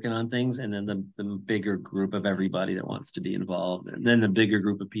groups working on things, and then the bigger group of everybody that wants to be involved, and then the bigger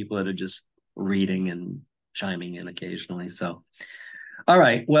group of people that are just reading and chiming in occasionally. So all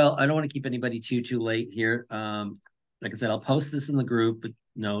right, well, I don't want to keep anybody too late here. Like I said, I'll post this in the group with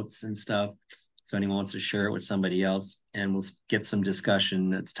notes and stuff, so anyone wants to share it with somebody else, and we'll get some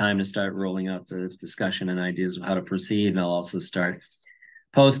discussion. It's time to start rolling out the discussion and ideas of how to proceed, and I'll also start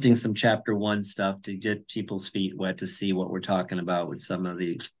posting some chapter 1 stuff to get people's feet wet to see what we're talking about with some of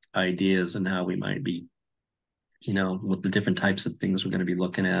the ideas and how we might be, you know, with the different types of things we're going to be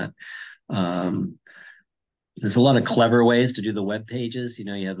looking at. There's a lot of clever ways to do the web pages. You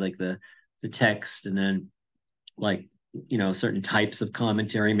know, you have like the text, and then like, you know, certain types of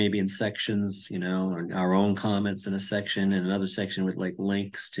commentary, maybe in sections, you know, or our own comments in a section, and another section with like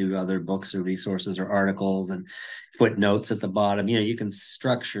links to other books or resources or articles and footnotes at the bottom. You know, you can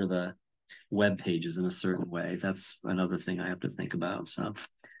structure the web pages in a certain way. That's another thing I have to think about. So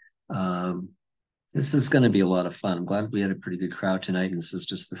this is going to be a lot of fun. I'm glad we had a pretty good crowd tonight, and this is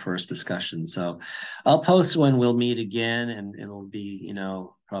just the first discussion. So I'll post when we'll meet again, and it'll be, you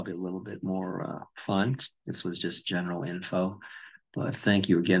know, probably a little bit more fun. This was just general info, but thank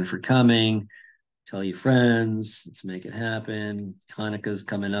you again for coming. tell your friends. Let's make it happen. Hanukkah's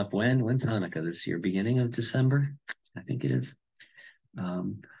coming up. When's Hanukkah this year? Beginning of December, I think it is.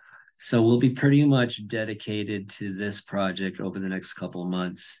 So we'll be pretty much dedicated to this project over the next couple of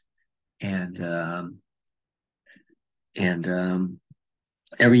months, and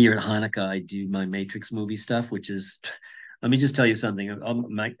every year at Hanukkah I do my Matrix movie stuff, which is, let me just tell you something.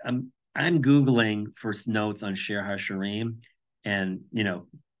 I'm Googling for notes on Shir Hashirim, and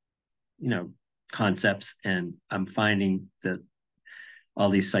concepts, and I'm finding that all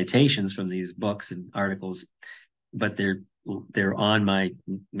these citations from these books and articles, but they're on my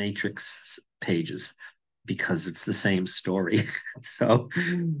Matrix pages because it's the same story. so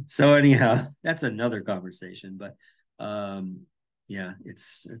anyhow, that's another conversation. But yeah,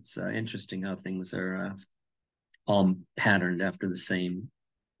 it's interesting how things are all patterned after the same.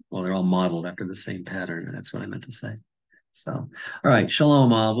 Well, they're all modeled after the same pattern. And that's what I meant to say. So, all right,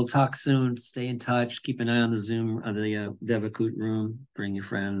 shalom all. We'll talk soon. Stay in touch. Keep an eye on the Zoom, the Devakut room. Bring your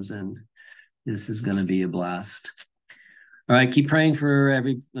friends, and this is going to be a blast. All right, keep praying for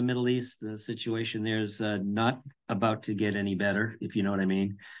the Middle East. The situation there is not about to get any better, if you know what I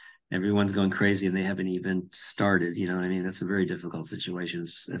mean. Everyone's going crazy, and they haven't even started. You know what I mean? That's a very difficult situation.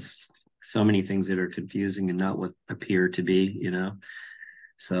 It's so many things that are confusing and not what appear to be.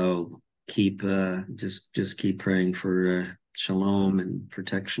 So keep just keep praying for shalom and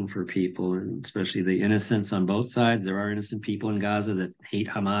protection for people, and especially the innocents on both sides. There are innocent people in Gaza that hate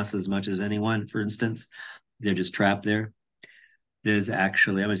Hamas as much as anyone. For instance, they're just trapped there. There's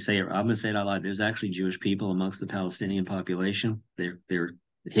actually, I'm gonna say it out loud. There's actually Jewish people amongst the Palestinian population. They're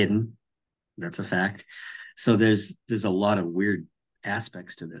hidden. That's a fact. So there's a lot of weird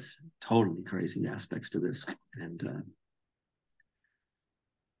aspects to this, totally crazy aspects to this, and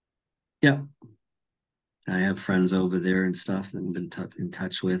yeah, I have friends over there and stuff that I've been in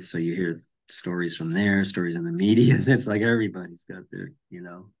touch with. So you hear stories from there, stories in the media. It's like everybody's got their,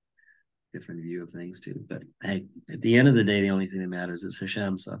 different view of things too. But hey, at the end of the day, the only thing that matters is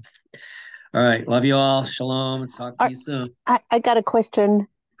Hashem. So, all right, love you all. Shalom. Talk to you soon. I got a question.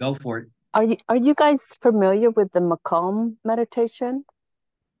 Go for it. Are you guys familiar with the Makom meditation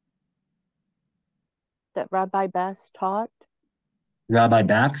that Rabbi Bass taught? Rabbi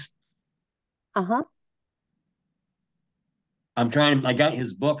Bax? Uh-huh. I got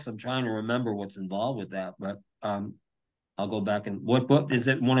his books. I'm trying to remember what's involved with that, but I'll go back and what book is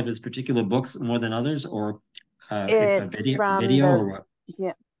it? One of his particular books more than others, or a video or what?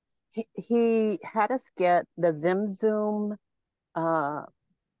 Yeah. He had us get the Zimzum,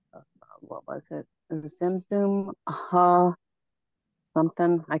 what was it? Zimzum,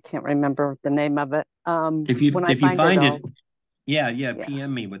 something. I can't remember the name of it. If you find it, yeah, Yeah.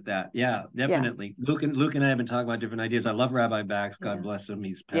 PM me with that. Yeah, definitely. Yeah. Luke and I have been talking about different ideas. I love Rabbi Bax. God bless him.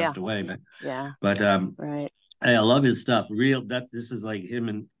 He's passed away, but right. I love his stuff. This is like him,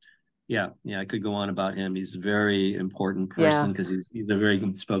 and I could go on about him. He's a very important person because he's a very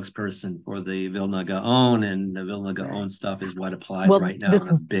good spokesperson for the Vilna Gaon, and the Vilna Gaon stuff is what applies right now in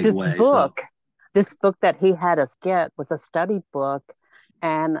a big way. This book that he had us get was a study book,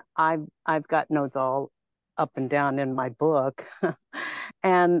 and I've got notes all up and down in my book,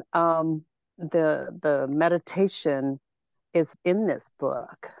 and the meditation is in this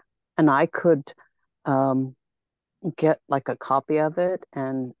book, and I could get like a copy of it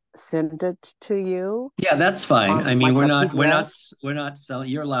and send it to you. Yeah, that's fine. I mean, we're not selling.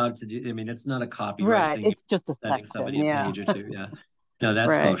 You're allowed to do. I mean, it's not a copyright thing. It's just a section. Somebody a page or two. Yeah. No,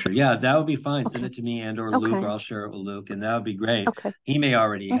 that's kosher. Yeah, that would be fine. Send it to me and/or Luke, or I'll share it with Luke, and that would be great. Okay. He may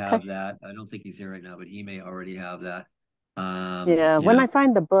already have that. I don't think he's here right now, but he may already have that. When I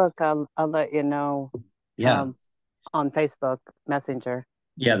find the book, I'll let you know. Yeah. On Facebook Messenger.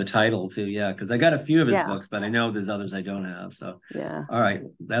 Yeah, the title too. Yeah, because I got a few of his books, but I know there's others I don't have. So all right,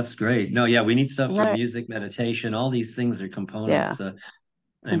 that's great. No, we need stuff for music, meditation. All these things are components.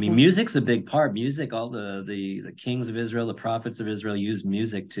 I mean, music's a big part. Music, all the kings of Israel, the prophets of Israel used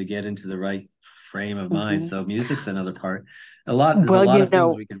music to get into the right frame of mind. So music's another part. There's a lot of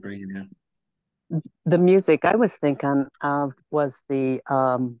things we can bring in here. The music I was thinking of was the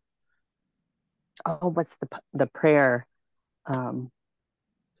what's the prayer?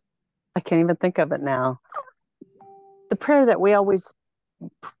 I can't even think of it now. The prayer that we always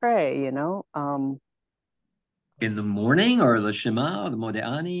pray, in the morning, or the Shema, or the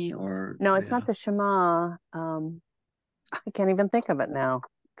Modéani, or no, it's not the Shema. I can't even think of it now.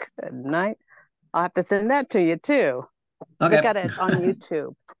 Good night. I'll have to send that to you too. Okay. We got it on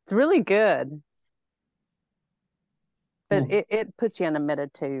YouTube. It's really good. But it puts you in a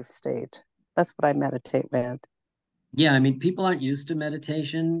meditative state. That's what I meditate with. Yeah, I mean, people aren't used to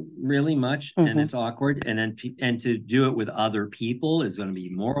meditation really much, and Mm-hmm. it's awkward. And then, and to do it with other people is going to be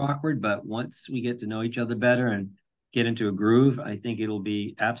more awkward. But once we get to know each other better and get into a groove, I think it'll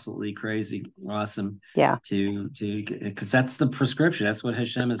be absolutely crazy, awesome Yeah. to because that's the prescription. That's what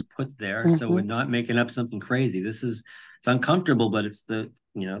Hashem has put there. So Mm-hmm. we're not making up something crazy. It's uncomfortable, but it's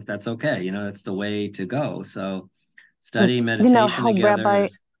that's okay. It's the way to go. So study You know meditation together.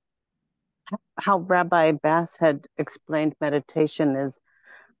 how Rabbi Bass had explained meditation is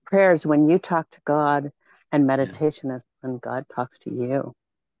prayer is when you talk to God, and Yeah. meditation is when God talks to you.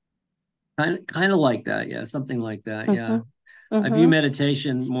 Kind of like that, yeah, something like that, Mm-hmm. yeah. I view Mm-hmm.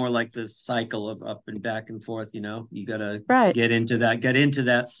 meditation more like the cycle of up and back and forth. You got to Right. get into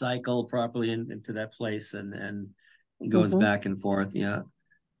that cycle properly and into that place, and it goes Mm-hmm. back and forth. Yeah.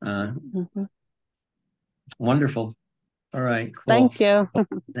 Uh, Mm-hmm. Wonderful. All right, cool. Thank you.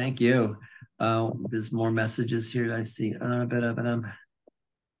 Thank you. There's more messages here. I see. But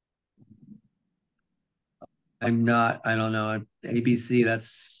I don't know. ABC,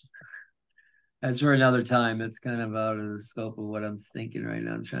 that's for another time. It's kind of out of the scope of what I'm thinking right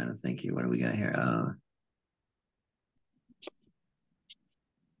now. I'm trying to think here. What do we got here?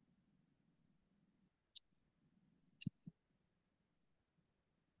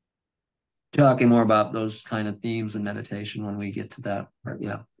 Talking more about those kind of themes in meditation when we get to that. But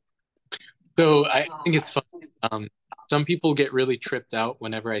yeah. So I think it's fun. Some people get really tripped out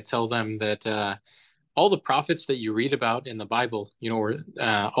whenever I tell them that all the prophets that you read about in the Bible, or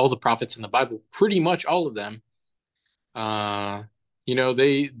all the prophets in the Bible, pretty much all of them, uh,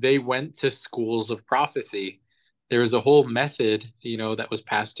 they went to schools of prophecy. There's a whole method, that was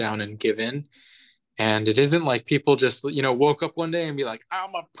passed down and given. And it isn't like people just, woke up one day and be like,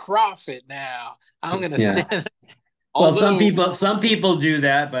 I'm a prophet now. I'm gonna Yeah. stand. Well, Although, some people do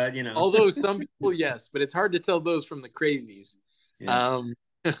that, but although some people, yes, but it's hard to tell those from the crazies. yeah. Um,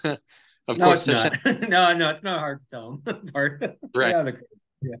 of No, course, it's Hashem, not. No, it's not hard to tell them apart. They right? are the crazy.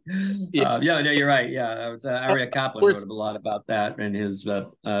 Yeah. Yeah, Yeah, no, you're right. Yeah. of Arya Kaplan course, wrote a lot about that in his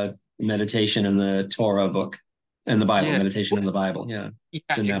meditation in the Torah book, in the Bible, yeah, meditation in the Bible. Yeah. It's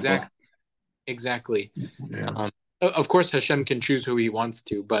yeah, in that book. exactly, exactly. Yeah. Of course, Hashem can choose who He wants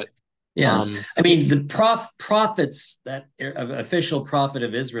to, but Yeah, um, I mean the prophets that official prophet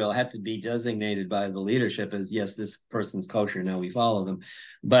of Israel had to be designated by the leadership as yes, this person's kosher. Now we follow them,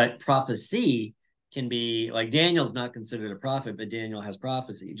 but prophecy can be like Daniel's not considered a prophet, but Daniel has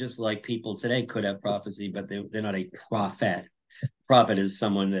prophecy. Just like people today could have prophecy, but they're not a prophet. Prophet is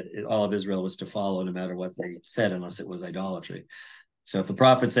someone that all of Israel was to follow, no matter what they said, unless it was idolatry. So if the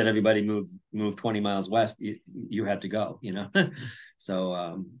prophet said everybody move 20 miles west, you had to go.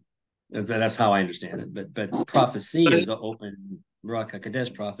 So that's how I understand it. But prophecy but is open. Ruach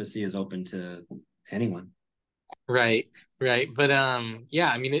Hakodesh prophecy is open to anyone. right, right. But yeah,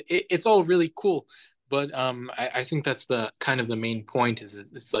 I mean, it's all really cool. But I think that's the kind of the main point is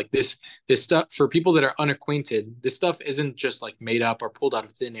it's like this stuff for people that are unacquainted. This stuff isn't just like made up or pulled out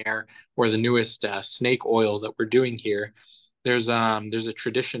of thin air or the newest snake oil that we're doing here. There's a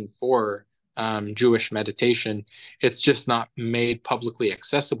tradition for Jewish meditation. It's just not made publicly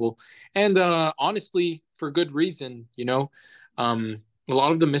accessible, and honestly, for good reason. A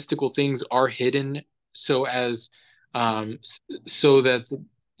lot of the mystical things are hidden so as so that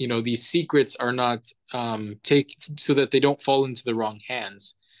these secrets are not take so that they don't fall into the wrong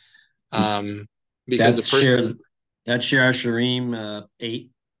hands. Um, because a That's person, Shir. That's Shir Hashirim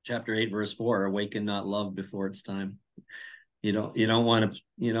 8, chapter 8, verse 4. Awaken not love before it's time. You don't want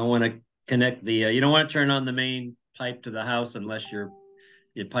to connect you don't want to turn on the main pipe to the house unless your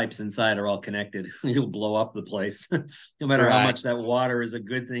pipes inside are all connected. You'll blow up the place. No matter how right, much that water is a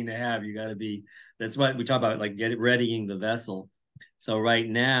good thing to have, you got to be. That's what we talk about, like readying the vessel. So right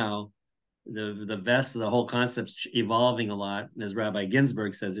now, the vessel, the whole concept's evolving a lot. As Rabbi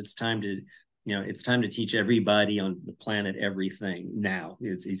Ginsburg says, it's time to teach everybody on the planet everything now.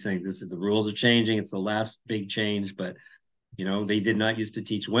 He's saying the rules are changing. It's the last big change, but they did not used to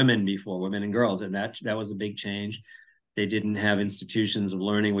teach women before, women and girls, and that was a big change. They didn't have institutions of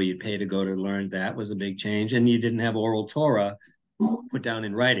learning where you'd pay to go to learn. That was a big change. And you didn't have oral Torah put down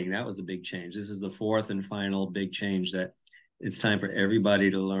in writing. That was a big change. This is the fourth and final big change, that it's time for everybody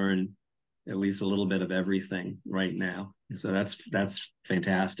to learn at least a little bit of everything right now. So that's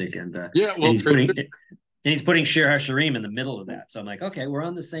fantastic. And yeah, and well, he's putting Shir Hashirim in the middle of that. So I'm like, okay, we're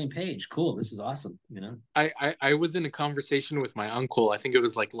on the same page. Cool. This is awesome. I was in a conversation with my uncle. I think it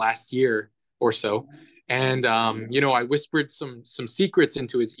was like last year or so, and I whispered some secrets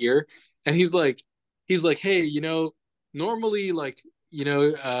into his ear, and he's like, hey, normally like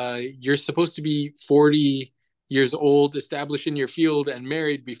you're supposed to be 40, years old, established in your field, and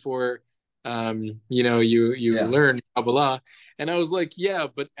married before you learn Kabbalah. And I was like, yeah,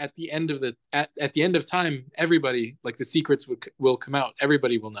 but at the end of at the end of time, everybody, like, the secrets will come out.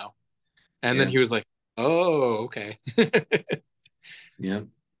 Everybody will know. And then he was like, oh, okay. Yeah.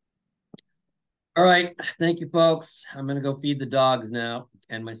 All right. Thank you, folks. I'm going to go feed the dogs now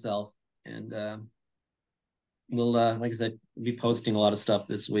and myself. And we'll, like I said, be posting a lot of stuff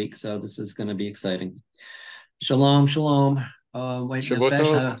this week. So this is going to be exciting. Shalom, shalom. Wait,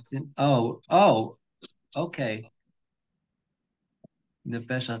 Nefesh. Okay.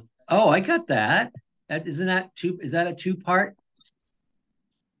 Nefesh. Oh, I got that. Is that a two-part?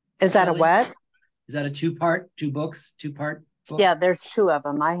 Is that a what? Is that a two-part, two-part book? Yeah, there's two of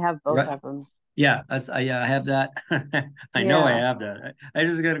them. I have both of them. Yeah, I have that. I know I have that. I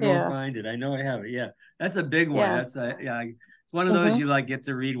just gotta go find it. I know I have it. Yeah, that's a big one. That's it's one of those you like get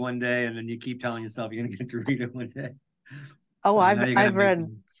to read one day, and then you keep telling yourself you're gonna get to read it one day. Oh, I've read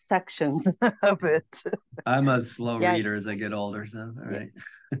sections of it. I'm a slow reader as I get older, so all right.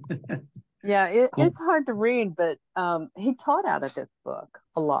 Yeah, cool. It's hard to read, but he taught out of this book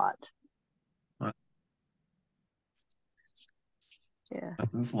a lot. Yeah,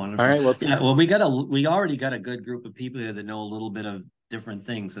 that's wonderful. All right, well, we already got a good group of people here that know a little bit of different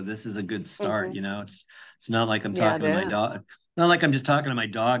things, so this is a good start. It's not like I'm talking to my dog. Not like I'm just talking to my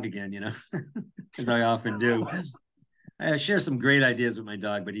dog again, as I often do. I share some great ideas with my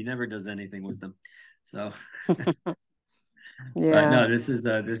dog, but he never does anything with them. So but no, this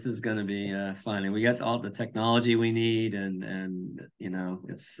is going to be fun, and we got all the technology we need, and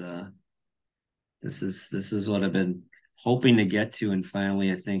it's this is what I've been hoping to get to, and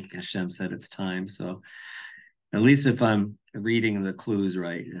finally I think Hashem said it's time. So at least if I'm reading the clues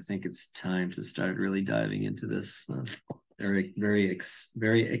right, I think it's time to start really diving into this. Very, very,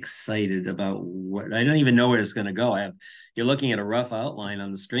 very excited about what I don't even know where it's going to go. You're looking at a rough outline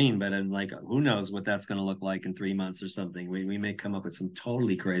on the screen, but I'm like, who knows what that's going to look like in 3 months or something. We may come up with some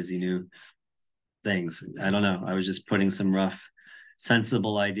totally crazy new things. I don't know. I was just putting some rough,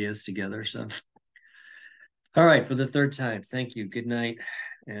 sensible ideas together. So, all right, for the third time, thank you. Good night,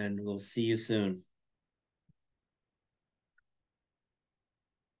 and we'll see you soon.